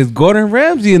 My you know? nigga's Gordon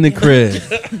Ramsay in the crib.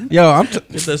 Yo, I'm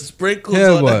With the sprinkles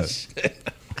Yeah, on what? that shit.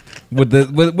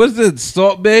 with what's the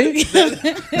Salt Bay?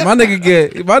 my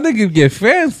nigga get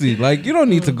fancy. Like you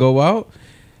don't need to go out.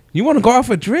 You want to go out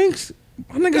for drinks?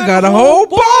 My nigga got a whole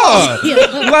bar.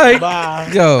 Like Bye.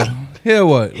 yo, hear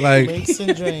what? Like Drinks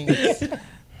and drinks.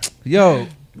 yo,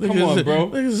 come Nigga's on, bro.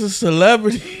 Nigga's a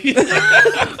celebrity.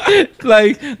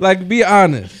 like be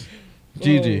honest.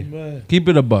 Gigi, man. keep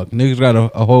it a buck. Niggas got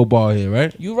a whole bar here,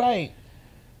 right? You right.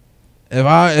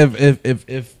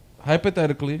 If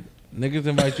hypothetically niggas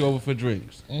invite you over for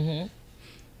drinks,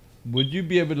 would you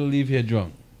be able to leave here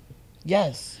drunk?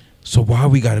 Yes. So why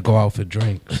we gotta go out for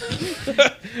drinks?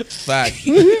 Fact.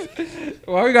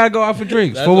 Why we gotta go out for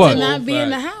drinks? That's For a what? To not Old be in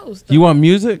fact. the house. Though. You want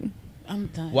music? I'm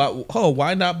done.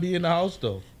 Why not be in the house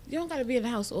though? You don't gotta be in the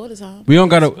house all the time. We don't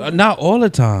gotta. Not all the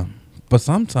time, but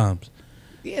sometimes.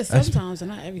 Yeah, sometimes and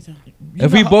not every time.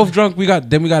 If we both drunk, we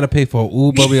gotta pay for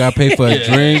Uber. We gotta pay for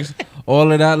drinks.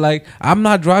 All of that. Like I'm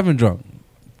not driving drunk.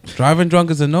 Driving drunk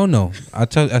is a no. I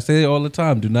say it all the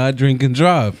time. Do not drink and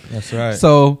drive. That's right.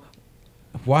 So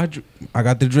I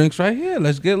got the drinks right here.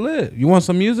 Let's get lit. You want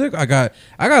some music? I got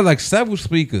like several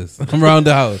speakers around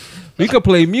the house. We could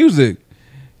play music.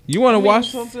 You want to watch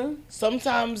something?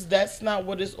 Sometimes that's not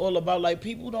what it's all about. Like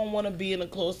people don't want to be in a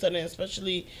closed setting,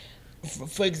 especially,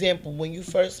 for example, when you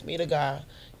first meet a guy.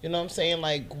 You know what I'm saying?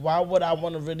 Like, why would I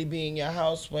want to really be in your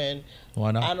house when Why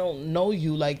not? I don't know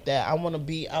you like that? I want to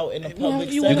be out in a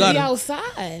public You setting. want to be gotta-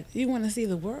 outside. You want to see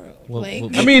the world. Well, like, well,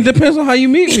 I mean, it depends on how you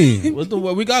meet me. What's the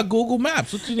word? We got Google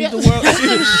Maps. What you need Yeah. the world?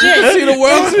 shit. See the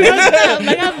world?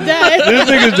 like I'm dead. This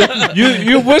nigga's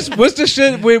you what's the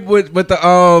shit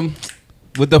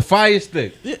with the fire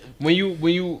stick? When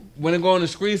it go in the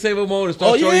screensaver mode and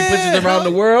start Oh, showing you yeah. pictures around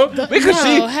the world, we can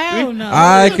see. Hell no.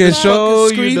 I can show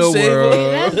you the Screensaver.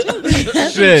 world.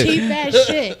 That's Shit. some cheap ass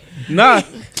shit. Nah,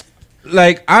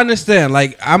 like I understand.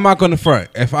 Like I'm not gonna front.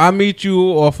 If I meet you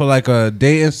or for like a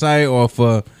dating site or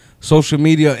for social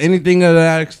media, anything of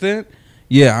that extent,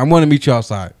 yeah, I'm gonna meet you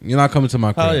outside. You're not coming to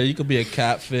my crib. Oh yeah, you could be a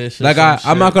catfish. Or Like some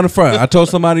I'm not shit. gonna front. I told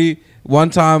somebody one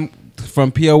time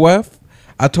from POF,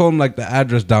 I told him like the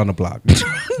address down the block.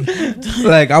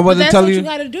 Like I But wasn't that's telling what you. you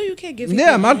got to do. You can't give.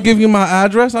 Yeah, I'm not giving you my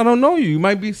address. I don't know you. You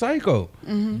might be psycho.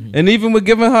 And even with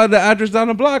giving her the address down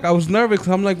the block, I was nervous. 'Cause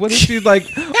I'm like, what if she's like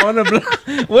on the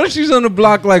block? What if she's on the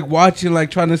block like watching,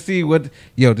 like trying to see what?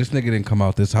 Yo, this nigga didn't come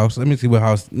out this house. Let me see what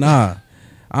house. Nah,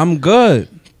 I'm good.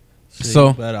 Shit, So-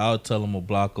 you better, I'll tell him a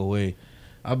block away.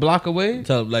 A block away?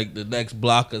 Tell him like the next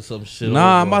block or some shit.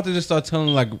 Nah, I'm over. about to just start telling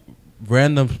like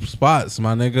random spots,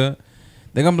 my nigga.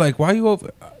 Then I'm like, why you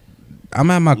over? I'm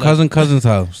at my cousin's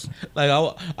house. Like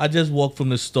I just walked from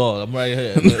the store. I'm right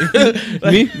here.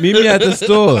 Meet me at the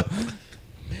store.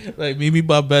 Like meet me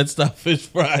by Bed-Stuy fish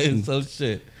fry and some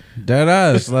shit. Dead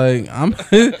ass. Like I'm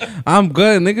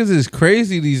good. Niggas is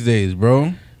crazy these days,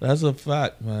 bro. That's a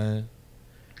fact, man.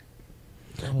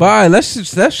 But all right,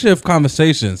 let's shift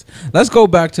conversations. Let's go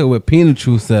back to what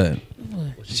Pinachu said.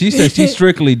 She said she's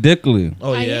strictly dickly.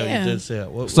 Oh I yeah, am. we did say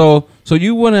that. What, So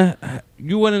you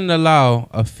wouldn't allow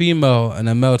a female and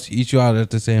a male to eat you out at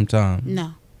the same time.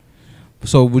 No.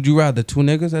 So would you rather two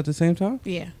niggas at the same time?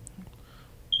 Yeah.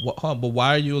 but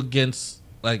why are you against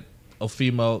like a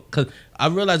female? Because I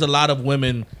realize a lot of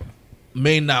women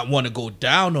may not want to go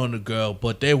down on the girl,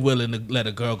 but they're willing to let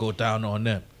a girl go down on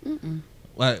them.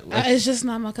 Like It's just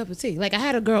not my cup of tea. Like I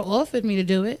had a girl offered me to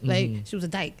do it. Like she was a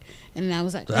dyke, and I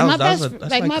was like, that's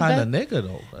best, like my kind of best. nigga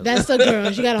though. That's a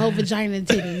girl. She got a whole vagina and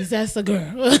titties. That's a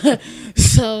girl.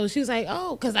 So she was like,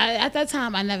 oh, because at that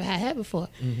time I never had head before,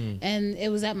 and it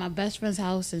was at my best friend's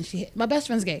house, and my best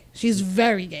friend's gay. She's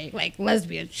very gay, like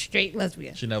lesbian, straight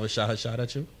lesbian. She never shot her shot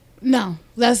at you. No,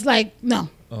 that's like no.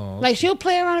 Oh, Like she'll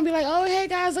play around and be like, "Oh, hey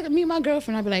guys, look at me, my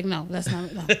girlfriend." I'll be like, "No, that's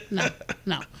not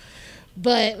no."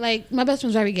 But like my best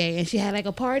friend's very gay, and she had like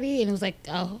a party, and it was like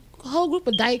a whole group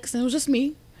of dykes, and it was just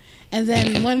me. And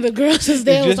then one of the girls was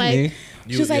there was Just like, me.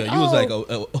 she was like, you "Oh." was like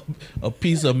a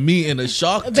piece of meat in a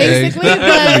shark tank. Basically,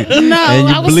 but no, And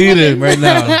you I was bleeding swimming. right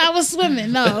now. I was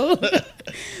swimming. No.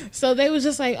 So they was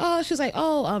just like, "Oh," she was like,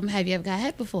 "Oh, have you ever got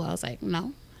head before?" I was like,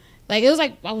 "No." Like it was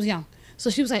like I was young. So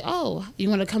she was like, "Oh, you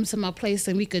want to come to my place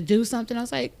and we could do something?" I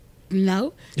was like,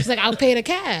 "No." She's like, "I'll pay the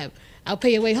cab. I'll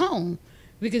pay your way home.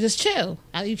 We could just chill.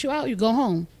 I'll eat you out. You go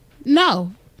home."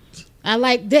 No, I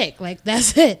like dick. Like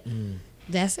that's it.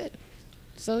 That's it.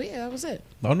 So yeah, that was it.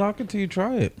 Don't knock it till you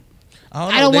try it.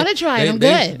 I don't want to try it. I'm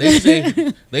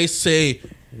good. They say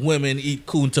women eat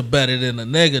kunta better than a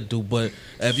nigga do, but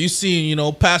if you seen,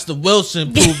 Pastor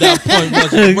Wilson prove that point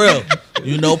wasn't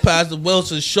real. Pastor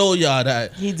Wilson show y'all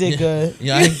that He did good.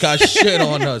 y'all ain't got shit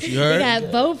on us. You We heard? got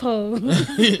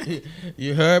bopo.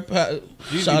 You heard?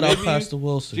 Gigi, Shout out maybe Pastor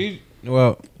Wilson.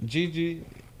 Gigi,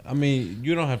 I mean,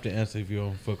 you don't have to answer if you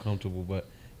don't feel comfortable, but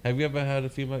have you ever had a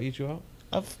female eat you out?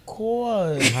 Of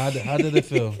course. How did it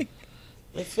feel?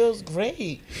 It feels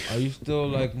great. Are you still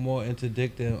like more into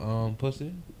dick than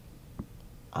pussy?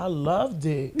 I loved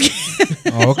it.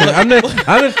 Oh, okay. I'm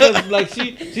just 'cause, like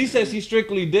she said she's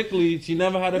strictly dickly. She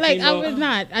never had a Like I female. would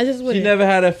not. I just She wouldn't. never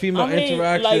had a female I mean,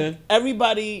 interaction. like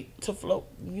everybody to float,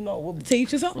 we'll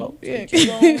Teach us something. float, Yeah. teach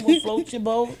your own, we'll float your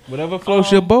boat. Whatever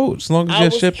floats your boat, as long as I your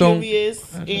was ship don't.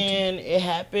 curious, and it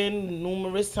happened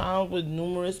numerous times with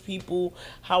numerous people.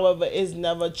 However, it's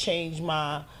never changed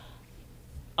my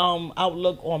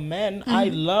outlook on men. I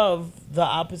love the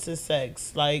opposite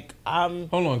sex. Like I'm.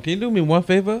 Hold on, can you do me one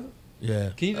favor? Yeah.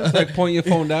 Can you just like point your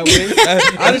phone that way?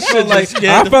 I just felt shit like just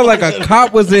scared I felt like a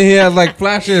cop was in here, like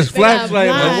flashing his flashlight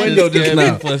in my blind. window just Scared me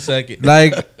now. for a second.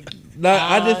 Like,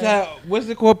 I just had what's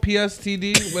it called,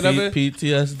 PSTD, whatever.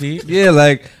 PTSD. Yeah,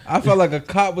 like I felt like a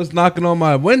cop was knocking on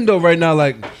my window right now,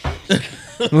 like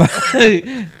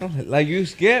you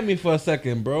scared me for a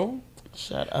second, bro.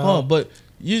 Shut up. Oh, but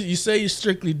you say you're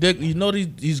strictly dick.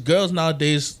 These girls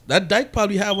nowadays, that dyke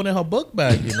probably had one in her book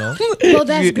bag. Well,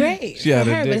 that's great She for had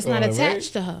a her, but dick it's not on her,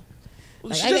 attached to her.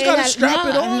 Like, She just gotta strap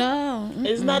it on. No.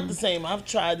 It's not the same. I've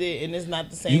tried it, and it's not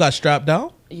the same. You got strapped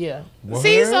down. yeah.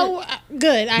 See, so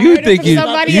good. I You heard it think from you-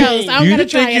 somebody you- else. I'm you gonna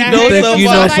try think it. you I know heard it somebody? from You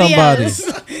know somebody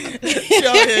somebody.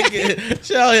 else.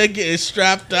 She out here getting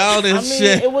strapped down and I mean,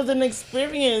 shit. it was an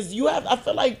experience. I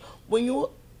feel like when you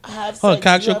have sex, Hold on,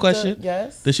 can I ask you a have question?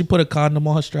 Yes. Did she put a condom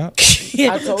on her strap?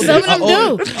 I told Some of you.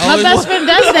 them do. I My best friend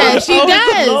does that. She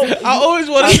does. I always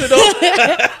wanted to know.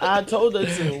 I told her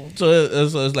to. So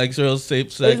it's like real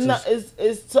safe sex. It's not.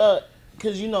 It's to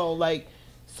because like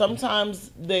sometimes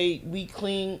we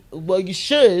clean. Well, you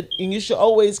should, and you should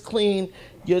always clean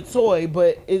your toy.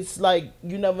 But it's like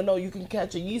you never know. You can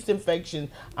catch a yeast infection.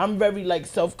 I'm very like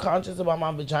self-conscious about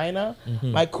my vagina,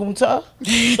 my kunta.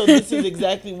 So this is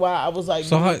exactly why I was like,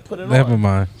 So let me how, put it never on.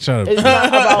 mind. Shut up. It's not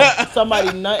about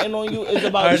somebody nutting on you. It's I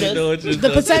about already know what just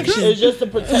you're The saying. protection. it's just to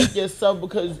protect yourself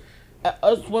because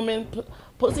us women,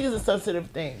 pussy is a sensitive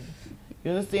thing.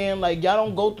 You understand? Like y'all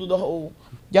don't go through the whole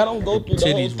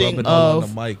Titties thing rubbing on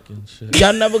of the mic and shit.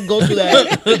 y'all never go through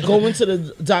that. Going to the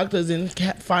doctors and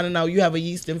finding out you have a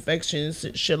yeast infection,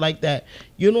 shit like that.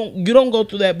 You don't go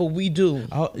through that, but we do.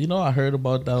 I heard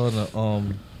about that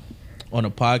on a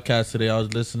podcast today I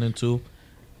was listening to.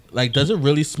 Like, does it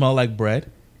really smell like bread?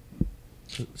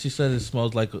 She said it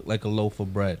smells like a loaf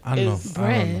of bread. I don't know. It's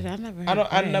Bread. I never heard.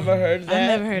 I never heard that.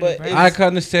 never heard of but bread. it's- I can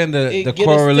understand the It get a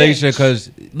correlation stench.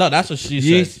 because No, that's what she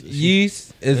yeast said.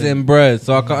 yeast is in bread,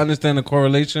 so I can understand the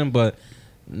correlation, but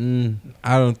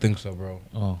I don't think so, bro.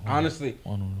 Oh, Honestly, I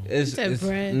don't know. it's said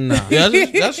bread. nah. Yeah,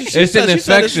 that's what she It's said. an She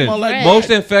said it infection. smelled like Bread. Most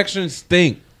infections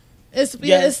stink. It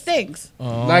Yes. stinks.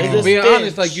 Like It's a being stench.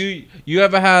 honest, like you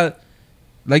ever had,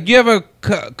 like you ever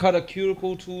cut a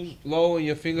cuticle too low and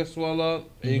your finger swell up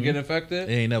and you get infected?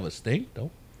 It ain't never stink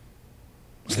though.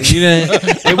 And you didn't.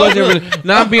 It wasn't really.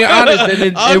 Not being honest,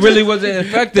 and it really wasn't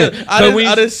infected. I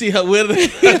didn't see where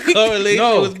the correlation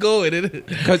No. was going.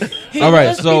 All right,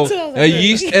 must be so too. I was a like,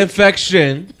 yeast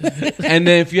infection, and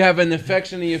then if you have an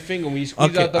infection in your finger when you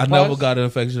squeeze Okay, out the I pus. never got an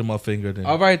infection in my finger then.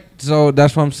 All right, so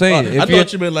that's what I'm saying. I If you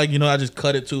thought you meant like, I just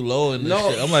cut it too low and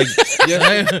No. shit. I'm like,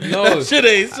 no, that shit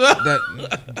ain't smell.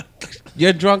 that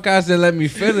your drunk ass didn't let me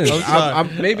finish. I'm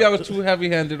sorry. Maybe I was too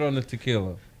heavy-handed on the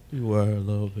tequila. You were a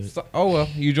little bit. So, oh well,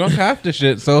 you drunk half the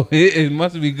shit, so it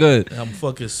must be good. I'm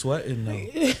fucking sweating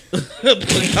now.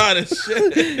 God of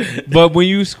shit. But when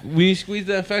you squeeze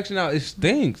the infection out, it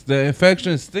stinks. The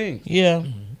infection stinks. Yeah.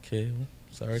 Okay.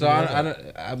 Sorry.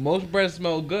 So most bread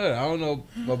smell good. I don't know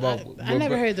about. I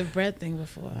never heard the bread thing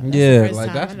before. Yeah, the first like,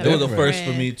 time. that's I They never were the heard first for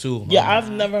bread. me too. Yeah,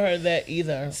 I've never heard that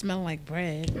either. It smell like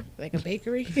bread, like a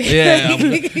bakery. Yeah,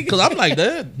 because I'm like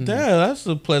that. Damn, that's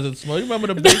a pleasant smell. You remember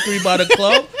the bakery by the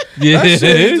club? Yeah. That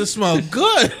shit used to smell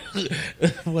good.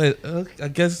 But I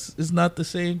guess it's not the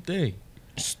same thing.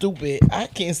 Stupid. I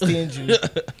can't stand you.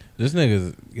 This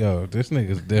nigga's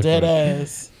different. Dead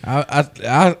ass.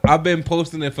 I've been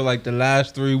posting it for like the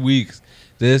last 3 weeks.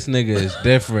 This nigga is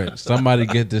different. Somebody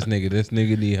get this nigga. This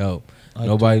nigga need help.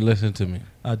 Nobody listen to me.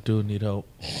 I do need help.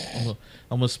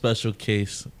 I'm a special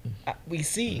case. We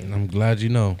see. I'm glad you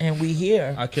know. And we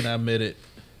hear. I can admit it.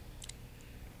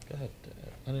 God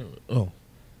damn. I didn't. Oh,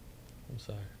 I'm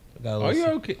sorry. I got a Are little you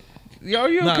okay? Are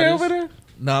you Nah, okay this- over there?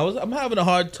 No, I'm having a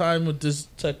hard time with this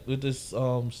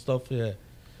stuff here.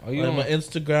 Are you Like on my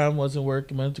Instagram wasn't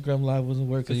working. My Instagram live wasn't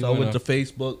working. So So, you I went went to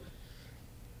Facebook.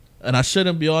 And I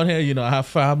shouldn't be on here. You know, I have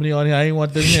family on here. I ain't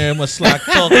want them hearing my slack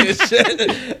talking and shit.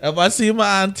 If I see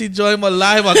my auntie join my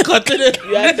live, I cut it.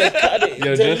 You have to cut it.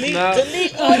 Yo, just delete, now-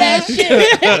 delete all that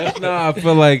shit. No,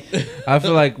 I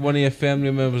feel like one of your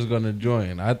family members is gonna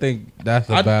join. I think that's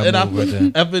a bad move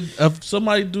right there. If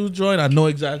somebody do join, I know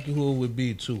exactly who it would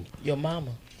be too. Your mama.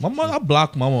 My mother, I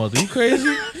block my mother. You crazy?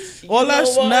 All You that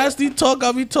know what? nasty talk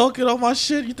I be talking on my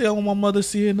shit. You think I want my mother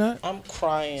seeing that? I'm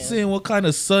crying. Seeing what kind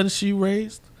of son she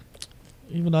raised?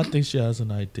 Even I think she has an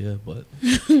idea, but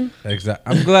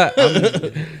Exactly. I'm glad.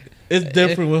 it's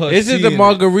different with her. Is it the seeing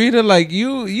margarita? Like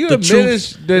you The admit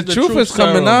truth- the the truth is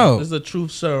coming serum. out. It's the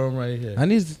truth serum right here. I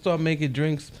need to start making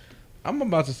drinks. I'm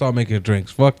about to start making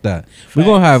drinks. Fuck that. We're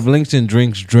gonna have links and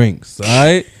drinks. All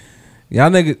right, y'all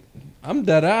nigga. I'm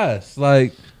dead ass.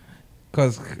 Like,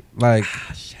 cause like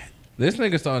this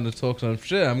nigga starting to talk some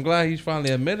shit. I'm glad he's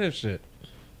finally admitted shit.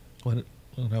 What?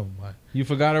 Oh, never mind. You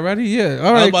forgot already? Yeah. All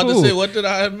I was right. about Cool. to say, what did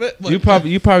I admit? But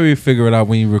You probably figure it out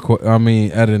when you record. I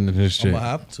mean, editing this I'm shit. gonna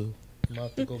have to. I'm gonna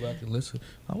have to go back and listen.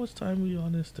 How much time were you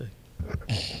on this thing?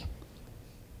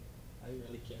 I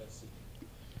really can't see.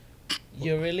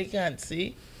 You really can't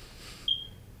see?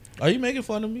 Are you making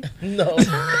fun of me? No.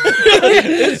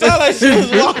 It sounded like she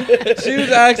was walking. She was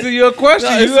asking you a question.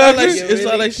 No, it you sound asking- like You it's really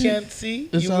not like she- can't see?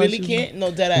 it's You not really like she- can't?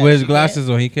 No, that with his glasses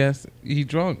on, he can't. He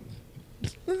drunk.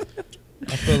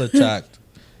 I feel attacked.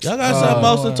 Y'all got something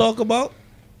else to talk about?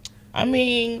 I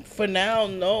mean, for now,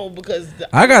 no, because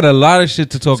I got a lot of shit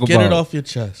to talk Get about. it off your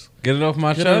chest. Get it off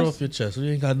my Get chest. it off your chest. We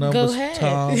ain't got nothing Go but ahead.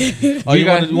 time. Oh, You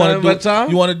got you wanna nothing but time?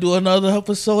 You want to do another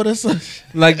episode or something?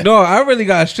 Like, no, I really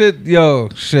got shit. Yo,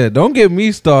 shit. Don't get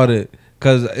me started,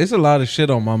 cause it's a lot of shit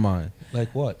on my mind.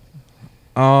 Like what?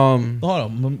 Um, Hold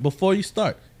on. Before you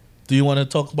start, do you want to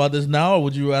talk about this now, or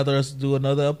would you rather us do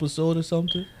another episode or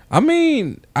something? I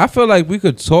mean, I feel like we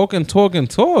could talk and talk and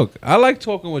talk. I like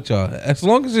talking with y'all. As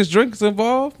long as there's drinks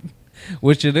involved,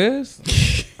 which it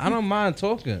is, I don't mind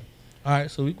talking. All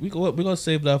right, so we're gonna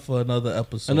save that for another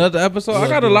episode. Another episode. I Yeah,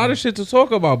 got a lot of shit to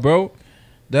talk about, bro.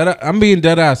 I'm being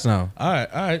dead ass now. All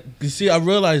right. You see, I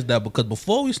realized that because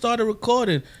before we started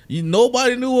recording,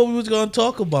 nobody knew what we was gonna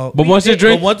talk about. But once the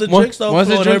drink, once the drinks start once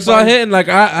the flowing, drinks start everybody- hitting, like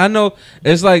I know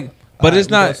it's like, but All right, it's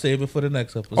we gotta not. save it for the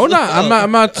next episode. Oh no,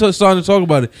 I'm not starting to talk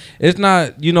about it. It's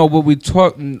not, what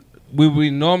we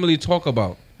normally talk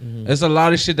about. Mm-hmm. It's a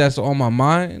lot of shit that's on my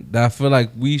mind that I feel like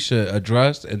we should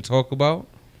address and talk about.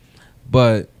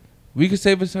 But we could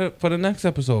save it for the next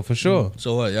episode for sure.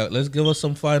 So what? Yeah, let's give us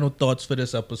some final thoughts for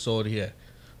this episode here.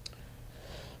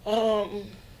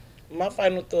 my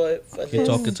final thought for You're this.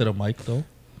 talking to the mic though.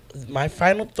 My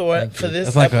final thought for this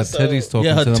It's like her episode. titties talking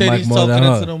Yeah, her to the mic titties more than talking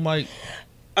her. into the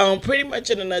mic. Pretty much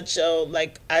in a nutshell,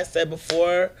 like I said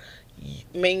before,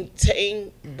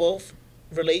 maintain both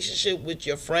relationship with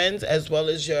your friends as well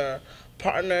as your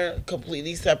partner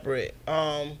completely separate.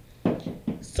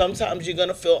 Sometimes you're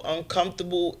gonna feel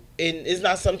uncomfortable, and it's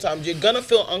not sometimes you're gonna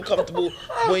feel uncomfortable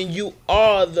when you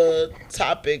are the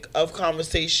topic of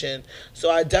conversation. So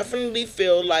I definitely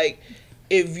feel like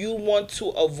if you want to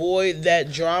avoid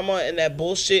that drama and that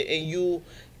bullshit, and you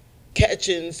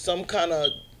catching some kind of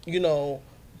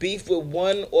beef with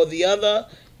one or the other,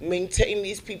 maintain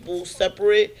these people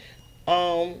separate.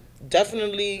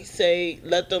 Definitely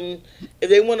let them, if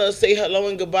they want to say hello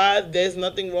and goodbye, there's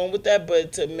nothing wrong with that,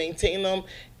 but to maintain them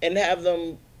and have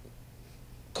them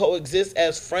coexist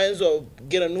as friends or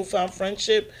get a newfound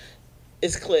friendship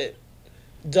is clip.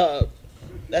 Dub.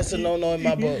 That's a no-no in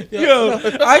my book. Yo,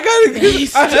 I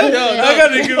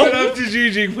gotta give it up to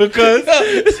Gigi because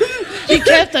She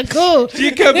kept her cool.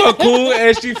 she kept her cool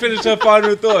and she finished her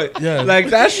final thought. Yeah. Like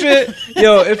that shit,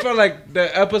 yo, it felt like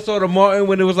the episode of Martin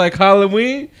when it was like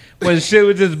Halloween, when shit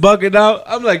was just bugging out.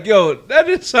 I'm like, yo, that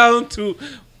didn't sound too,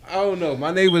 I don't know.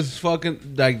 My neighbors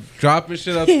fucking like dropping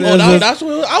shit upstairs. Oh, that's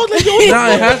what I was like. Yo, what the Nah,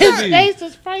 it fuck? has His to be. face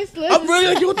was priceless. I'm really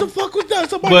like, yo, what the fuck was that?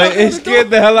 Somebody But knocked it on the scared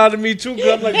the hell out of me too. Cause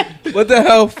I'm like, what the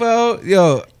hell, fell?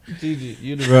 Yo, Gigi,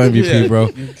 you the real MVP, Yeah, bro.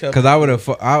 you kept- Because I would have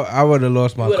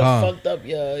lost my You would have calm. fucked up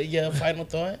your final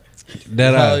thought.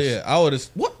 That Hell ass. yeah, I would have.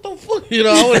 What the fuck? You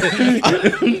know, I would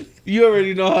have. You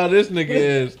already know how this nigga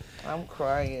is. I'm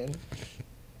crying.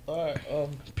 All right.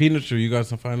 Peanut, you got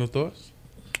some final thoughts?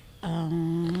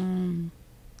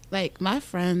 Like my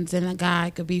friends and a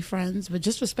guy could be friends, but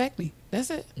just respect me.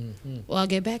 That's it. Well, I'll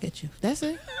get back at you. That's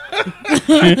it.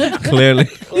 Clearly.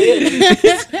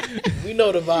 We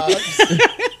know the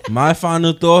vibes. My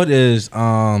final thought is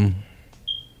don't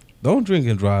drink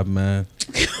and drive, man.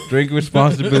 Drink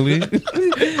responsibly.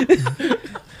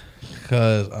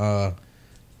 Cause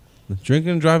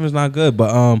drinking and driving is not good.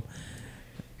 But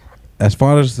as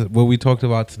far as what we talked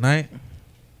about tonight,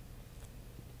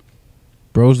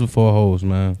 bros before hoes,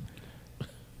 man.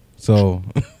 So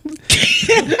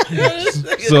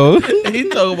He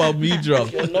talking about me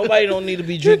drunk. Yo, nobody don't need to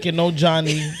be drinking no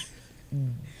Johnny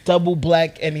double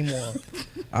black anymore.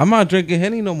 I'm not drinking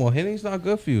Henny no more. Henny's not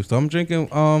good for you. So I'm drinking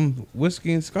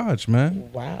whiskey and scotch,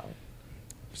 man. Wow.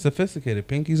 Sophisticated,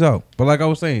 pinkies out. But like I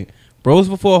was saying, bros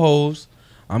before hoes.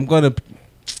 I'm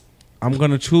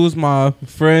gonna choose my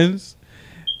friends.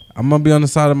 I'm gonna be on the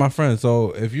side of my friends.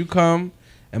 So if you come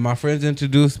and my friends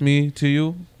introduce me to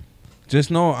you, just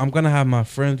know I'm gonna have my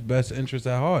friend's best interest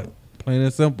at heart. Plain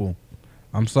and simple.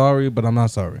 I'm sorry, but I'm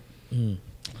not sorry. All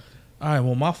right.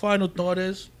 Well, my final thought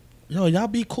is, yo, y'all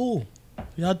be cool.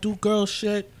 Y'all do girl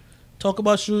shit. Talk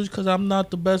about shoes because I'm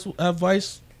not the best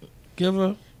advice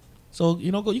giver. So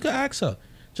you know, you can ask her.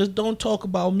 Just don't talk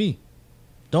about me.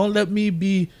 Don't let me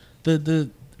be the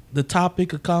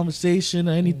topic of conversation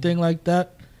or anything like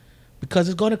that, because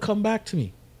it's gonna come back to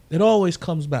me. It always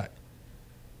comes back,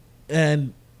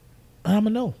 and I'm a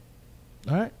no.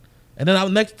 All right. And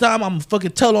then next time I'm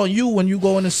fucking tell on you when you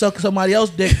go in and suck somebody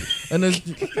else's dick. And it's,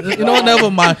 you know, never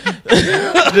mind.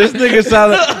 This nigga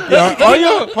sound like, are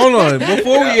you, hold on,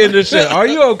 before we end this shit, are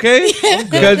you okay?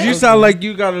 Because you sound like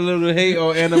you got a little hate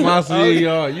or animosity.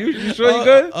 You sure you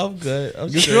good? I'm good. I'm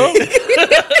You straight. sure?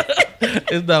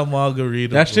 It's not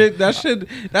margarita. That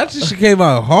bro. shit came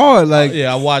out hard. Like,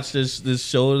 Yeah, I watched this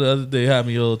show the other day. Had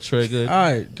me a little triggered. all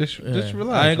right, just Yeah.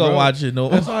 relax. I ain't gonna bro. watch it no.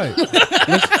 That's all right.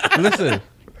 Listen,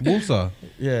 Musa.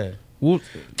 Yeah. All All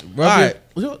right.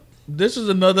 This is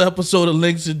another episode of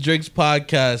Links and Drinks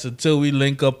podcast. Until we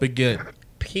link up again.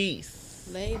 Peace.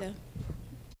 Later.